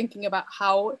constantly thinking about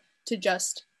how to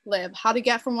just live, how to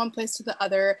get from one place to the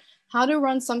other, how to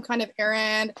run some kind of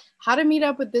errand, how to meet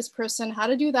up with this person, how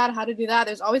to do that, how to do that.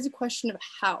 There's always a question of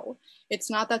how. It's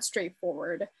not that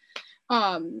straightforward.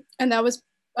 And that was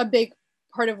a big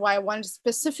part of why I wanted to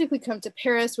specifically come to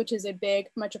Paris, which is a big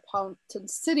metropolitan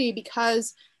city,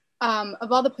 because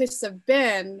of all the places I've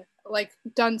been, like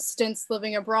done stints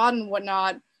living abroad and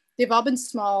whatnot, they've all been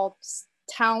small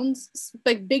towns,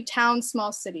 like big towns,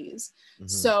 small cities. Mm-hmm.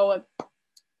 So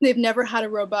they've never had a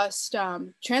robust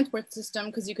transport system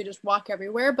because you could just walk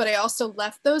everywhere. But I also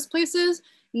left those places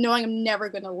knowing I'm never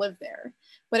going to live there.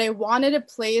 But I wanted a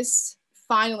place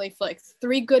finally for like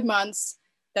 3 good months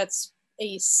that's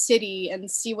a city and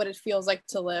see what it feels like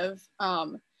to live.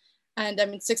 And I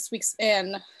mean, 6 weeks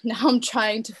in, now I'm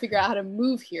trying to figure out how to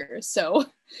move here. So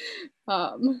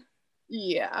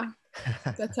yeah,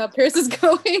 that's how Paris is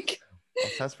going.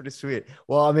 Well, sounds pretty sweet.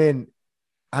 Well, I mean,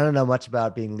 I don't know much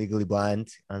about being legally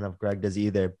blind. I don't know if Greg does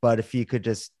either, but if you could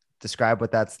just describe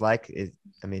what that's like.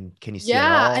 I mean, can you see it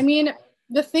all? I mean,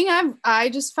 the thing I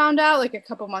just found out like a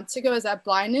couple months ago is that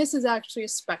blindness is actually a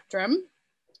spectrum,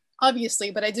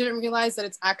 obviously, but I didn't realize that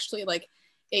it's actually like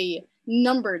a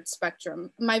numbered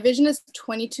spectrum. My vision is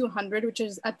 2200, which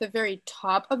is at the very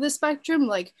top of the spectrum,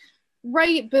 like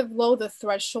right below the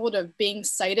threshold of being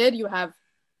sighted. You have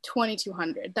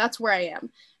 2200. That's where I am.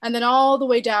 And then all the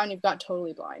way down, you've got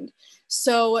totally blind.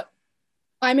 So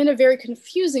I'm in a very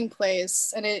confusing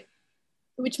place, and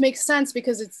which makes sense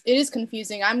because it is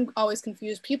confusing. I'm always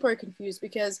confused. People are confused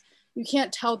because you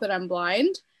can't tell that I'm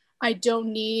blind. I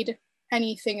don't need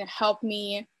anything to help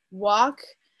me walk.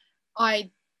 I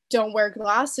don't wear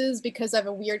glasses because I have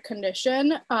a weird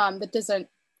condition that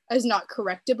is not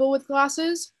correctable with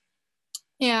glasses.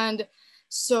 And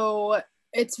so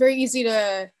it's very easy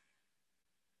to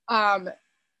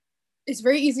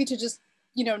just,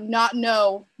 not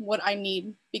know what I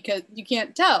need because you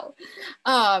can't tell.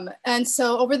 And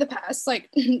so over the past like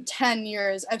 10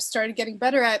 years, I've started getting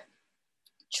better at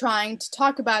trying to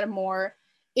talk about it more,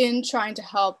 in trying to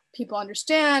help people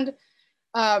understand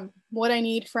what I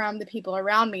need from the people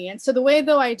around me. And so the way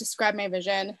though I describe my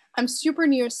vision, I'm super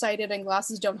nearsighted and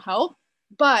glasses don't help,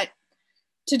 but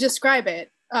to describe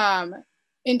it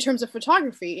in terms of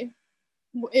photography,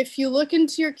 if you look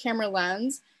into your camera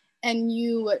lens and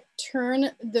you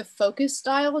turn the focus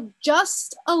dial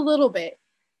just a little bit,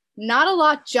 not a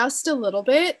lot, just a little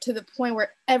bit, to the point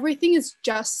where everything is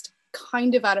just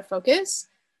kind of out of focus,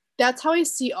 that's how I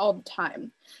see all the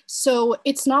time. So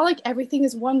it's not like everything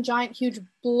is one giant huge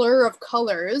blur of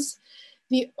colors.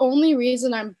 The only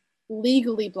reason I'm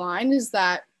legally blind is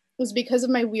because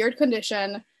of my weird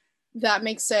condition that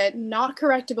makes it not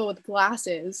correctable with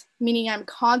glasses, meaning I'm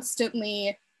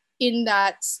constantly in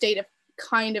that state of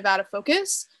kind of out of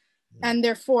focus, and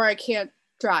therefore I can't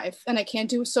drive and I can't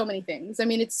do so many things. I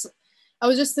mean, I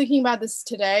was just thinking about this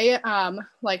today,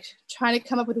 like trying to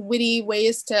come up with witty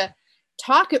ways to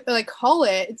call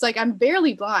it. It's like I'm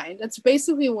barely blind. That's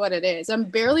basically what it is. I'm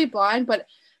barely blind, but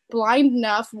blind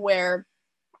enough where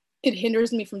it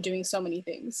hinders me from doing so many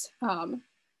things.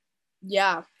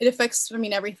 It affects,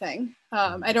 everything.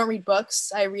 I don't read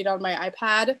books. I read on my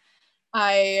iPad.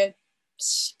 I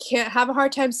can't have a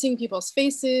hard time seeing people's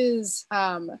faces.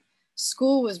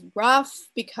 School was rough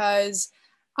because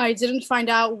I didn't find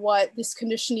out what this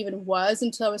condition even was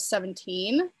until I was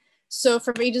 17. So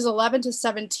from ages 11 to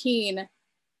 17,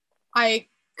 I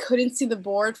couldn't see the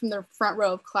board from the front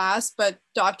row of class, but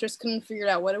doctors couldn't figure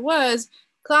out what it was.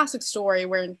 Classic story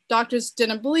where doctors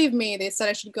didn't believe me. They said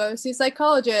I should go see a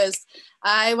psychologist.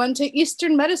 I went to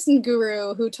Eastern medicine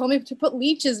guru who told me to put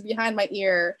leeches behind my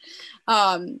ear.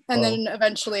 Then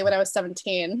eventually when I was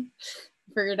 17,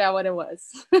 figured out what it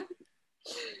was.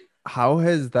 How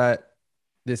has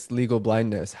this legal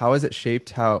blindness, how has it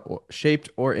shaped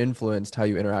or influenced how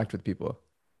you interact with people?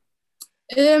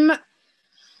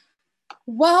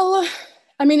 Well,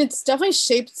 it's definitely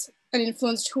shaped and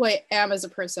influenced who I am as a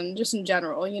person, just in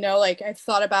general. Like I've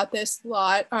thought about this a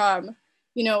lot.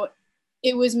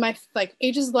 It was my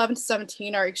ages 11 to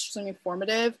 17 are extremely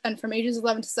formative, and from ages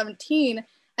 11 to 17,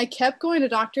 I kept going to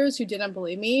doctors who didn't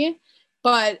believe me,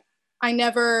 but I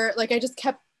never I just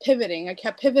kept pivoting. I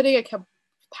kept pivoting. I kept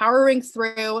powering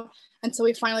through until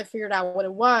we finally figured out what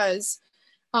it was.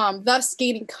 Thus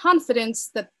gaining confidence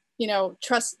that,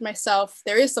 trust myself,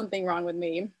 there is something wrong with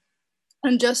me.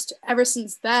 And just ever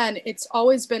since then, it's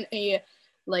always been a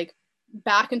like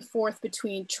back and forth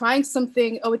between trying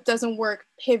something, oh, it doesn't work,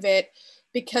 pivot,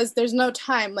 because there's no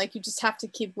time. Like, you just have to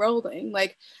keep rolling.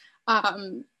 Like, I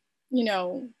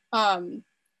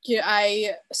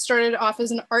started off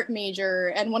as an art major,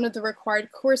 and one of the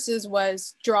required courses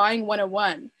was drawing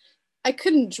 101. I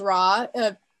couldn't draw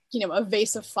a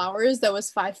vase of flowers that was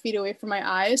 5 feet away from my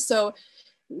eyes. So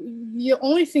the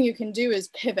only thing you can do is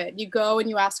pivot. You go and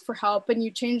you ask for help and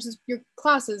you change your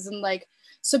classes. And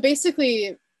so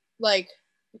basically,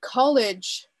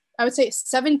 college, I would say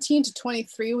 17 to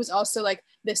 23 was also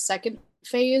the second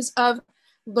phase of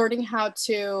learning how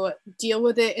to deal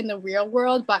with it in the real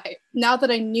world. But now that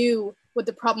I knew what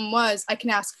the problem was, I can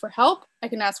ask for help. I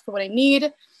can ask for what I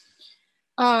need.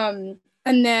 And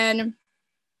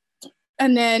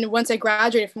then once I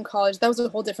graduated from college, that was a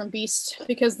whole different beast,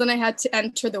 because then I had to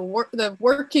enter the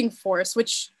working force,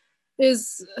 which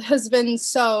has been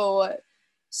so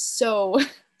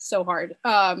hard.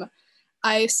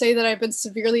 I say that I've been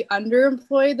severely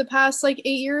underemployed the past 8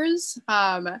 years.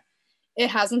 It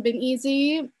hasn't been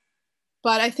easy,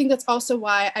 but I think that's also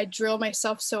why I drill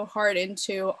myself so hard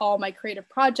into all my creative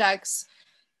projects,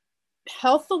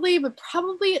 healthily, but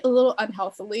probably a little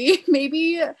unhealthily,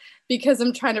 maybe, because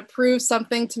I'm trying to prove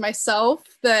something to myself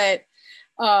that,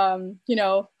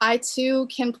 I too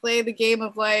can play the game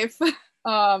of life.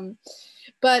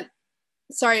 But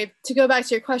sorry, to go back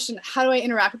to your question, how do I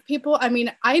interact with people? I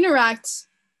mean, I interact,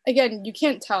 again, you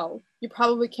can't tell. You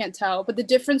probably can't tell, but the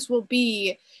difference will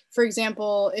be, for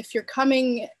example, if you're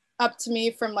coming up to me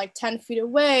from 10 feet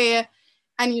away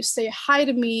and you say hi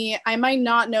to me, I might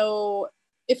not know.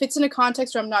 If it's in a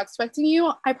context where I'm not expecting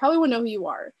you, I probably won't know who you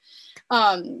are.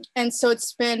 And so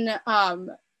it's been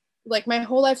my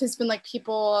whole life has been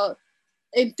people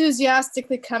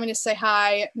enthusiastically coming to say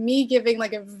hi, me giving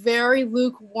a very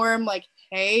lukewarm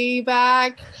hey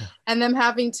back, and them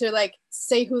having to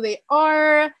say who they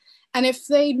are. And if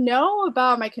they know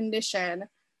about my condition,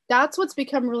 that's what's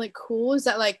become really cool, is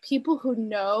that people who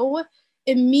know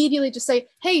immediately just say,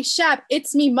 hey, Shab,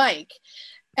 it's me, Mike,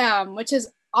 which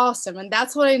is awesome. And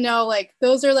that's what I know,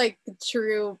 those are the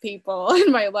true people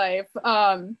in my life.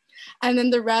 And then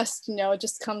the rest, it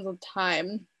just comes with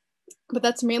time. But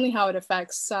that's mainly how it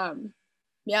affects the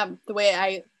way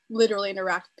I literally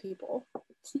interact with people.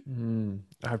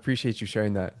 I appreciate you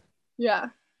sharing that. Yeah,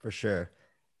 for sure.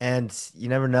 And you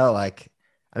never know,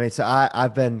 so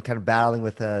I've been kind of battling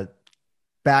with a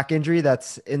back injury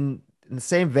that's in the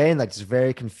same vein, it's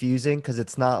very confusing, because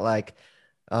it's not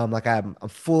I'm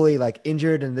fully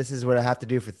injured and this is what I have to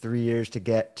do for 3 years to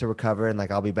get to recover, and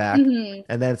I'll be back. Mm-hmm.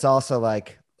 And then it's also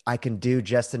I can do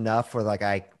just enough where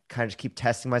I kind of just keep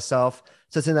testing myself.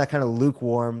 So it's in that kind of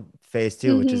lukewarm phase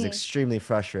too, which is extremely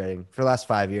frustrating. For the last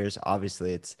 5 years,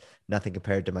 obviously it's nothing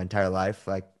compared to my entire life,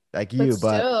 like you,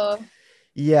 but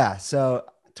yeah. So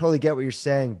totally get what you're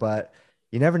saying, but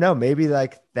you never know. Maybe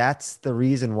that's the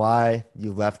reason why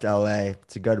you left LA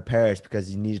to go to Paris, because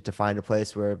you needed to find a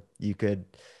place where you could,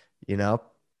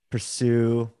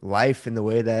 pursue life in the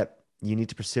way that you need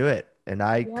to pursue it. And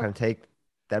I kind of take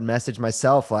that message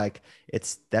myself.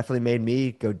 It's definitely made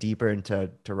me go deeper into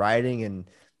writing and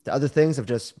the other things of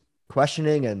just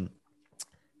questioning and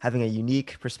having a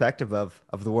unique perspective of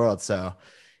the world. So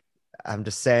I'm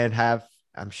just saying,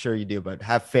 I'm sure you do, but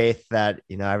have faith that,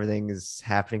 everything is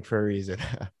happening for a reason.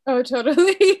 Oh,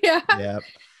 totally. Yeah. Yep.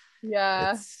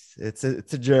 Yeah. It's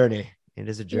a journey. It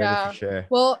is a journey for sure.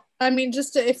 Well, I mean,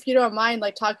 just if you don't mind,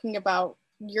 talking about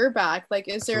your back,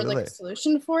 is there Absolutely. a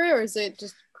solution for it, or is it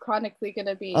just chronically going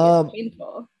to be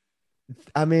painful?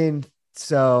 I mean,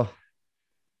 so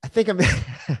I think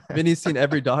Vinny's seen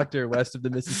every doctor west of the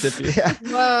Mississippi. Yeah.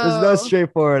 There's no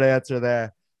straightforward answer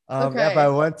there. Okay. Yeah, but I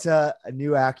went to a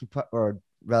new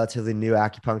relatively new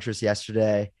acupuncturist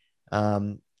yesterday.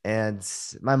 And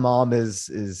my mom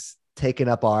is taking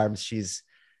up arms. She's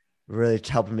really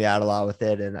helping me out a lot with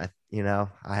it. And I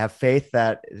have faith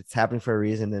that it's happening for a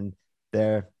reason, and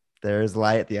there is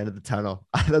light at the end of the tunnel.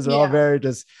 Those are all very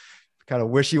just kind of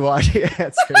wishy-washy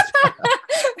answers.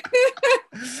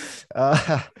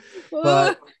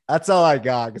 But that's all I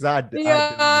got, because I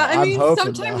mean,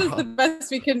 hoping sometimes it's the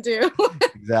best we can do.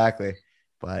 Exactly.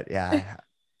 But yeah,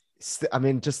 I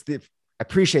mean, I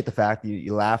appreciate the fact that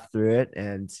you laugh through it,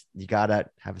 and you gotta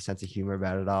have a sense of humor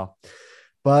about it all.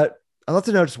 But I'd love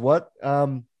to know just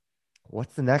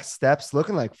what's the next steps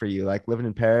looking like for you, living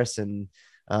in Paris, and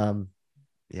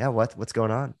what's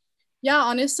going on? Yeah,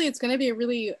 honestly, it's going to be a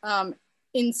really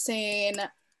insane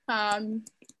the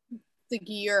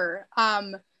year.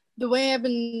 The way I've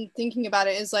been thinking about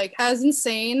it is like, as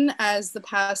insane as the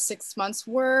past 6 months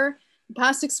were, the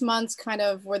past 6 months kind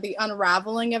of were the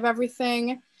unraveling of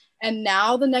everything. And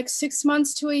now the next 6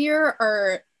 months to a year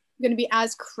are going to be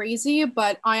as crazy,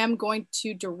 but I am going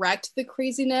to direct the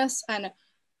craziness and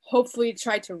hopefully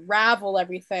try to ravel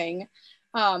everything.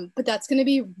 But that's going to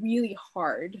be really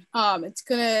hard. There's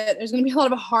going to be a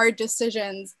lot of hard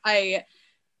decisions I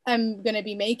am going to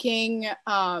be making.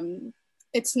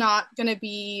 It's not going to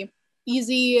be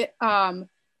easy. A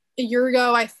year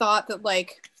ago, I thought that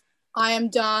like I am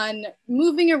done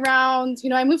moving around. You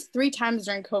know, I moved 3 times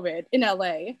during COVID in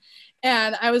LA.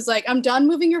 And I was like, I'm done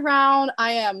moving around.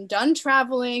 I am done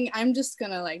traveling. I'm just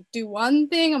going to like do one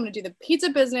thing. I'm going to do the pizza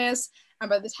business. And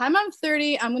by the time I'm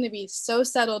 30, I'm going to be so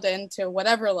settled into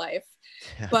whatever life.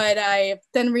 Yeah. But I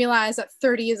then realized that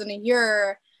 30 isn't a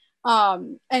year.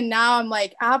 And now I'm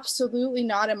like, absolutely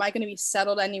not. Am I going to be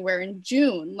settled anywhere in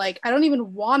June? Like, I don't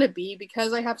even want to be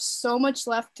because I have so much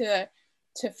left to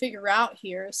figure out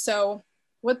here. So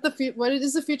what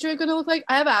is the future going to look like?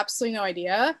 I have absolutely no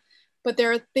idea. But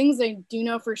there are things I do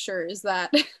know for sure is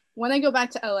that when I go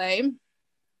back to LA,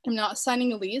 I'm not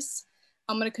signing a lease.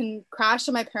 I'm going to crash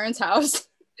at my parents' house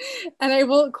and I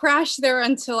will crash there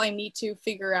until I need to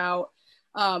figure out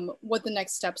what the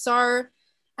next steps are.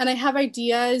 And I have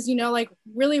ideas, you know, like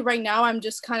really right now, I'm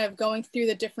just kind of going through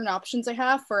the different options I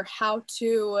have for how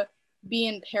to be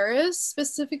in Paris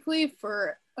specifically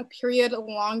for a period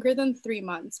longer than 3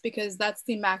 months, because that's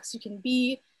the max you can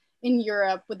be in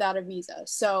Europe without a visa.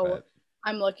 So Right.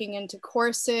 I'm looking into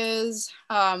courses.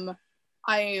 I'm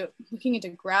looking into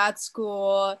grad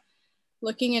school,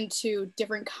 looking into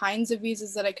different kinds of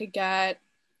visas that I could get.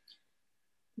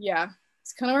 Yeah,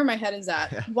 it's kind of where my head is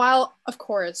at. Yeah. While, of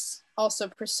course, also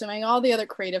pursuing all the other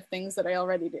creative things that I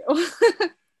already do.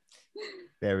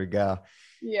 There we go.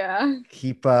 Yeah,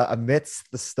 Keep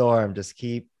amidst the storm, just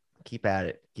keep at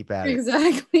it. Keep at it.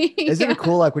 exactly. Isn't Yeah. it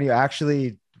cool like when you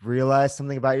actually realize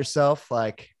something about yourself?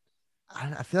 Like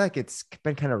I feel like it's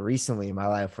been kind of recently in my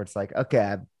life where it's like, okay,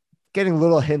 I'm getting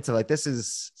little hints of like this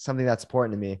is something that's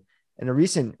important to me. And a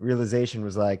recent realization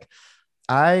was like,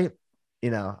 I, you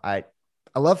know, I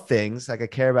love things. Like I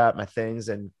care about my things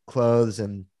and clothes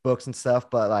and books and stuff.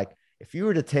 But like if you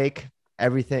were to take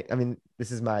everything, I mean,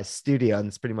 this is my studio and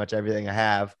it's pretty much everything I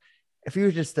have. If you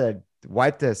were just to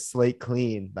wipe the slate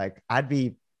clean, like I'd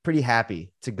be pretty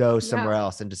happy to go somewhere Yeah.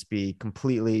 else and just be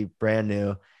completely brand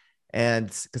new. And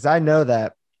because I know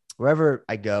that wherever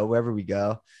I go, wherever we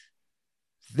go,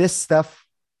 this stuff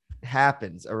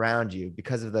happens around you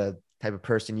because of the type of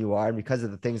person you are and because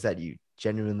of the things that you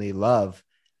genuinely love.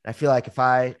 And I feel like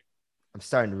I'm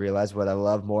starting to realize what I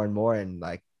love more and more, and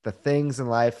like the things in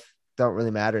life don't really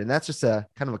matter. And that's just a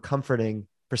kind of a comforting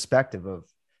perspective of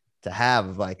to have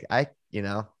of like, you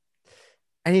know,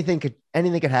 anything could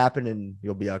happen and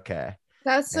you'll be okay.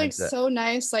 That's like And so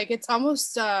nice. Like it's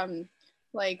almost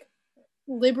like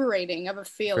liberating of a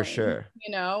for feeling, sure.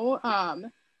 you know?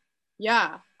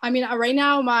 Yeah. I mean, right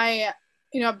now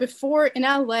before in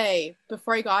LA,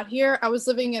 before I got here, I was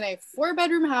living in a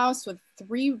 4-bedroom house with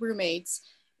 3 roommates,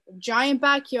 giant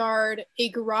backyard, a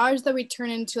garage that we turn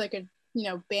into like a,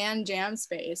 band jam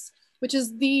space, which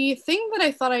is the thing that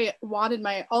I thought I wanted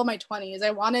all my 20s.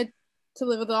 I wanted to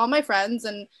live with all my friends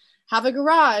and have a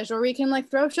garage where we can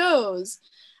like throw shows.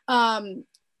 And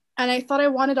I thought I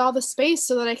wanted all the space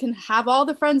so that I can have all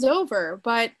the friends over.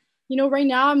 But, right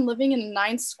now I'm living in a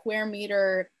 9 square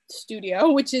meter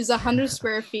studio, which is 100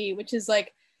 square feet, which is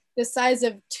like the size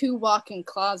of 2 walk-in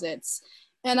closets.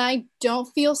 And I don't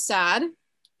feel sad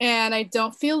and I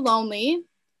don't feel lonely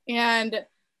and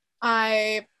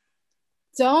I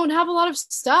don't have a lot of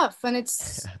stuff and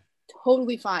it's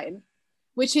totally fine,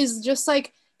 which is just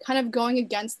like kind of going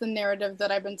against the narrative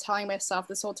that I've been telling myself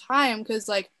this whole time. Because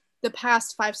like the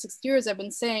past 5-6 years, I've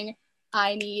been saying,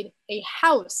 I need a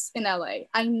house in LA.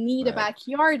 I need a Right.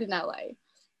 backyard in LA.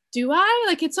 Do I?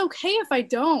 Like, it's okay if I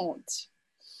don't.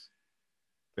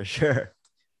 For sure.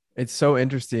 It's so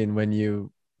interesting when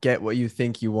you get what you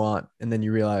think you want and then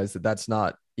you realize that that's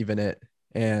not even it.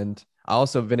 And I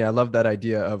also, Vinny, I love that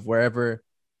idea of wherever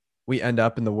we end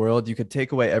up in the world, you could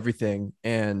take away everything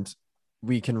and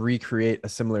we can recreate a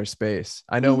similar space.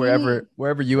 I know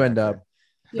wherever you end up,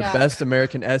 the Yeah. best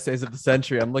American essays of the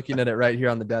century. I'm looking at it right here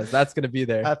on the desk. That's going to be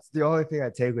there. That's the only thing I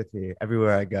take with me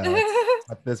everywhere I go. It's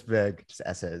not this big, just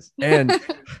essays. And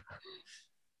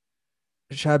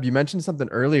Shab, you mentioned something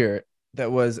earlier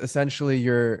that was essentially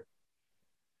your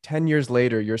 10 years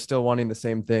later, you're still wanting the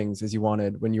same things as you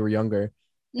wanted when you were younger.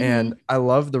 And I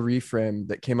love the reframe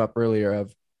that came up earlier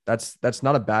of that's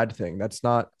not a bad thing. That's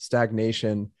not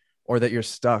stagnation or that you're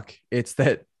stuck. It's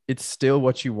that it's still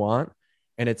what you want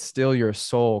and it's still your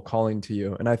soul calling to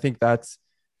you. And I think that's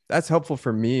helpful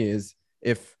for me is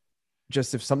if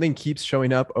something keeps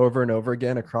showing up over and over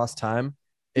again across time,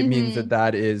 it means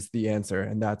that is the answer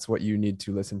and that's what you need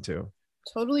to listen to.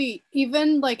 Totally.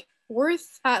 Even like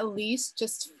worth at least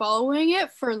just following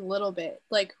it for a little bit.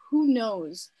 Like who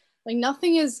knows? Like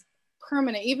nothing is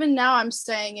permanent. Even now I'm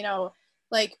saying, you know,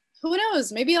 like who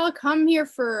knows? Maybe I'll come here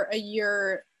for a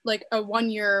year, like a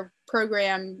 1-year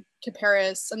program to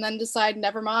Paris and then decide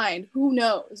never mind. Who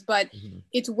knows? But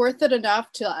it's worth it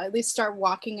enough to at least start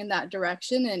walking in that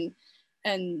direction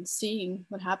and seeing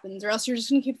what happens, or else you're just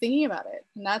gonna keep thinking about it.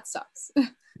 And that sucks.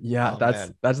 Yeah,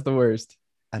 that's the worst.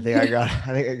 I think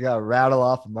I got to rattle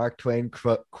off a Mark Twain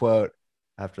quote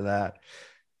after that.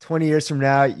 20 years from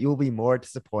now, you will be more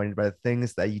disappointed by the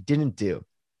things that you didn't do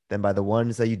than by the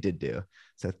ones that you did do.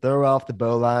 So throw off the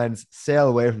bowlines, sail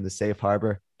away from the safe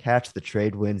harbor, catch the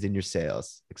trade winds in your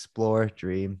sails, explore,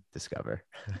 dream, discover.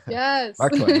 Yes.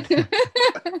 Mark Twain.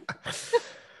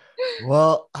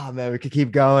 Well, oh man, we could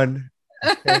keep going.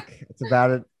 I think it's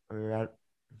about it. We're at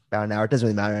about an hour. It doesn't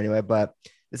really matter anyway, but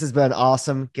this has been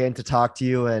awesome getting to talk to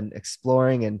you and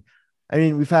exploring. And I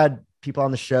mean, we've had people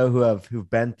on the show who've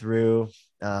been through,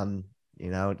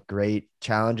 great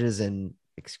challenges and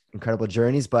incredible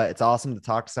journeys, but it's awesome to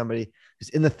talk to somebody who's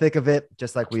in the thick of it,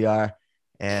 just like we are.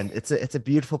 And it's a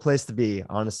beautiful place to be.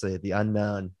 Honestly, the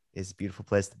unknown is a beautiful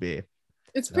place to be.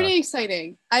 It's pretty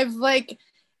exciting. I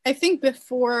think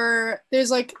before there's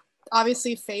like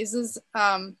obviously phases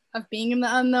of being in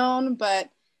the unknown, but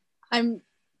I'm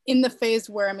in the phase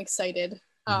where I'm excited.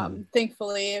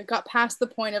 Thankfully, I got past the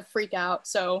point of freak out.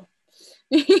 So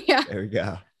yeah. There we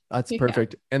go. That's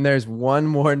perfect. Yeah. And there's one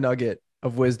more nugget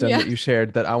of wisdom that you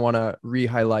shared that I want to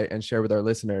re-highlight and share with our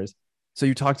listeners. So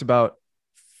you talked about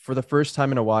for the first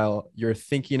time in a while, you're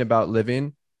thinking about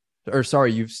living,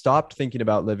 you've stopped thinking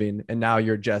about living and now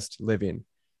you're just living.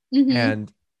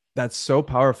 And that's so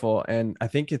powerful. And I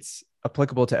think it's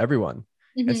applicable to everyone.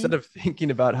 Instead of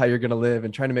thinking about how you're going to live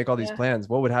and trying to make all these plans,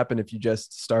 what would happen if you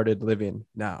just started living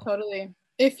now? Totally.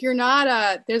 If you're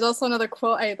not, there's also another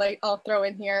quote I'll throw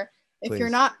in here. If you're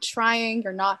not trying,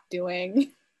 you're not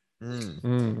doing.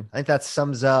 I think that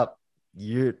sums up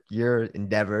your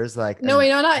endeavors. Like, no,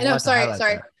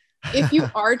 sorry. If you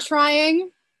are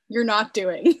trying, you're not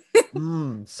doing.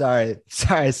 Sorry.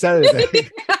 I said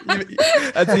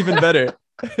it. That's even better.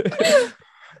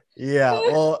 Yeah.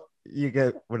 Well, you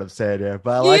get what I'm saying here,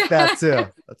 but I like that too.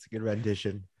 That's a good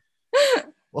rendition.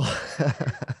 Well,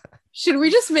 should we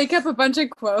just make up a bunch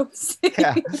of quotes?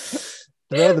 Yeah.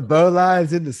 Throw the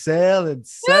bowlines in the sail and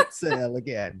set sail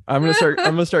again. I'm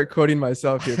gonna start quoting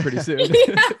myself here pretty soon.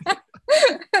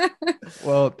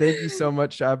 Well, thank you so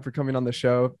much, Shab, for coming on the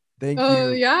show. Thank you.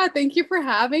 Oh yeah, thank you for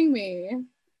having me.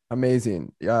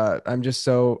 Amazing. I'm just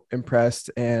so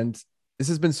impressed, and this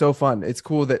has been so fun. It's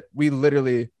cool that we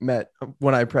literally met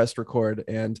when I pressed record,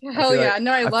 and hell yeah,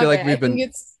 I love it. I think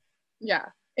it's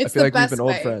the best way.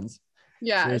 Old friends.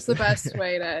 Yeah, seriously. It's the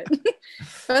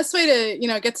best way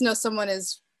to get to know someone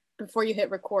is before you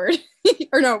hit record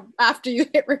or no, after you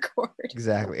hit record.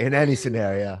 Exactly. In any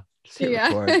scenario. Just hit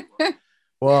record.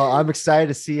 Well, I'm excited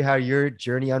to see how your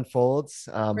journey unfolds.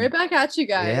 Right back at you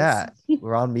guys. Yeah.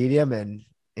 We're on Medium and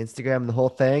Instagram and the whole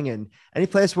thing. And any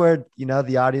place where,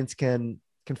 the audience can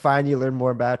find you, learn more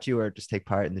about you, or just take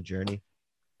part in the journey.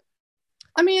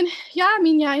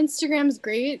 Instagram's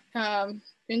great.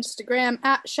 Instagram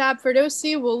at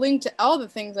Ferdowsi. We'll link to all the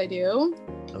things I do.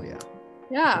 Oh yeah.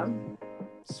 Yeah.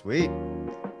 Sweet.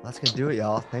 That's gonna do it,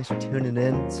 y'all. Thanks for tuning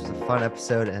in. This was a fun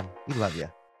episode and we love you.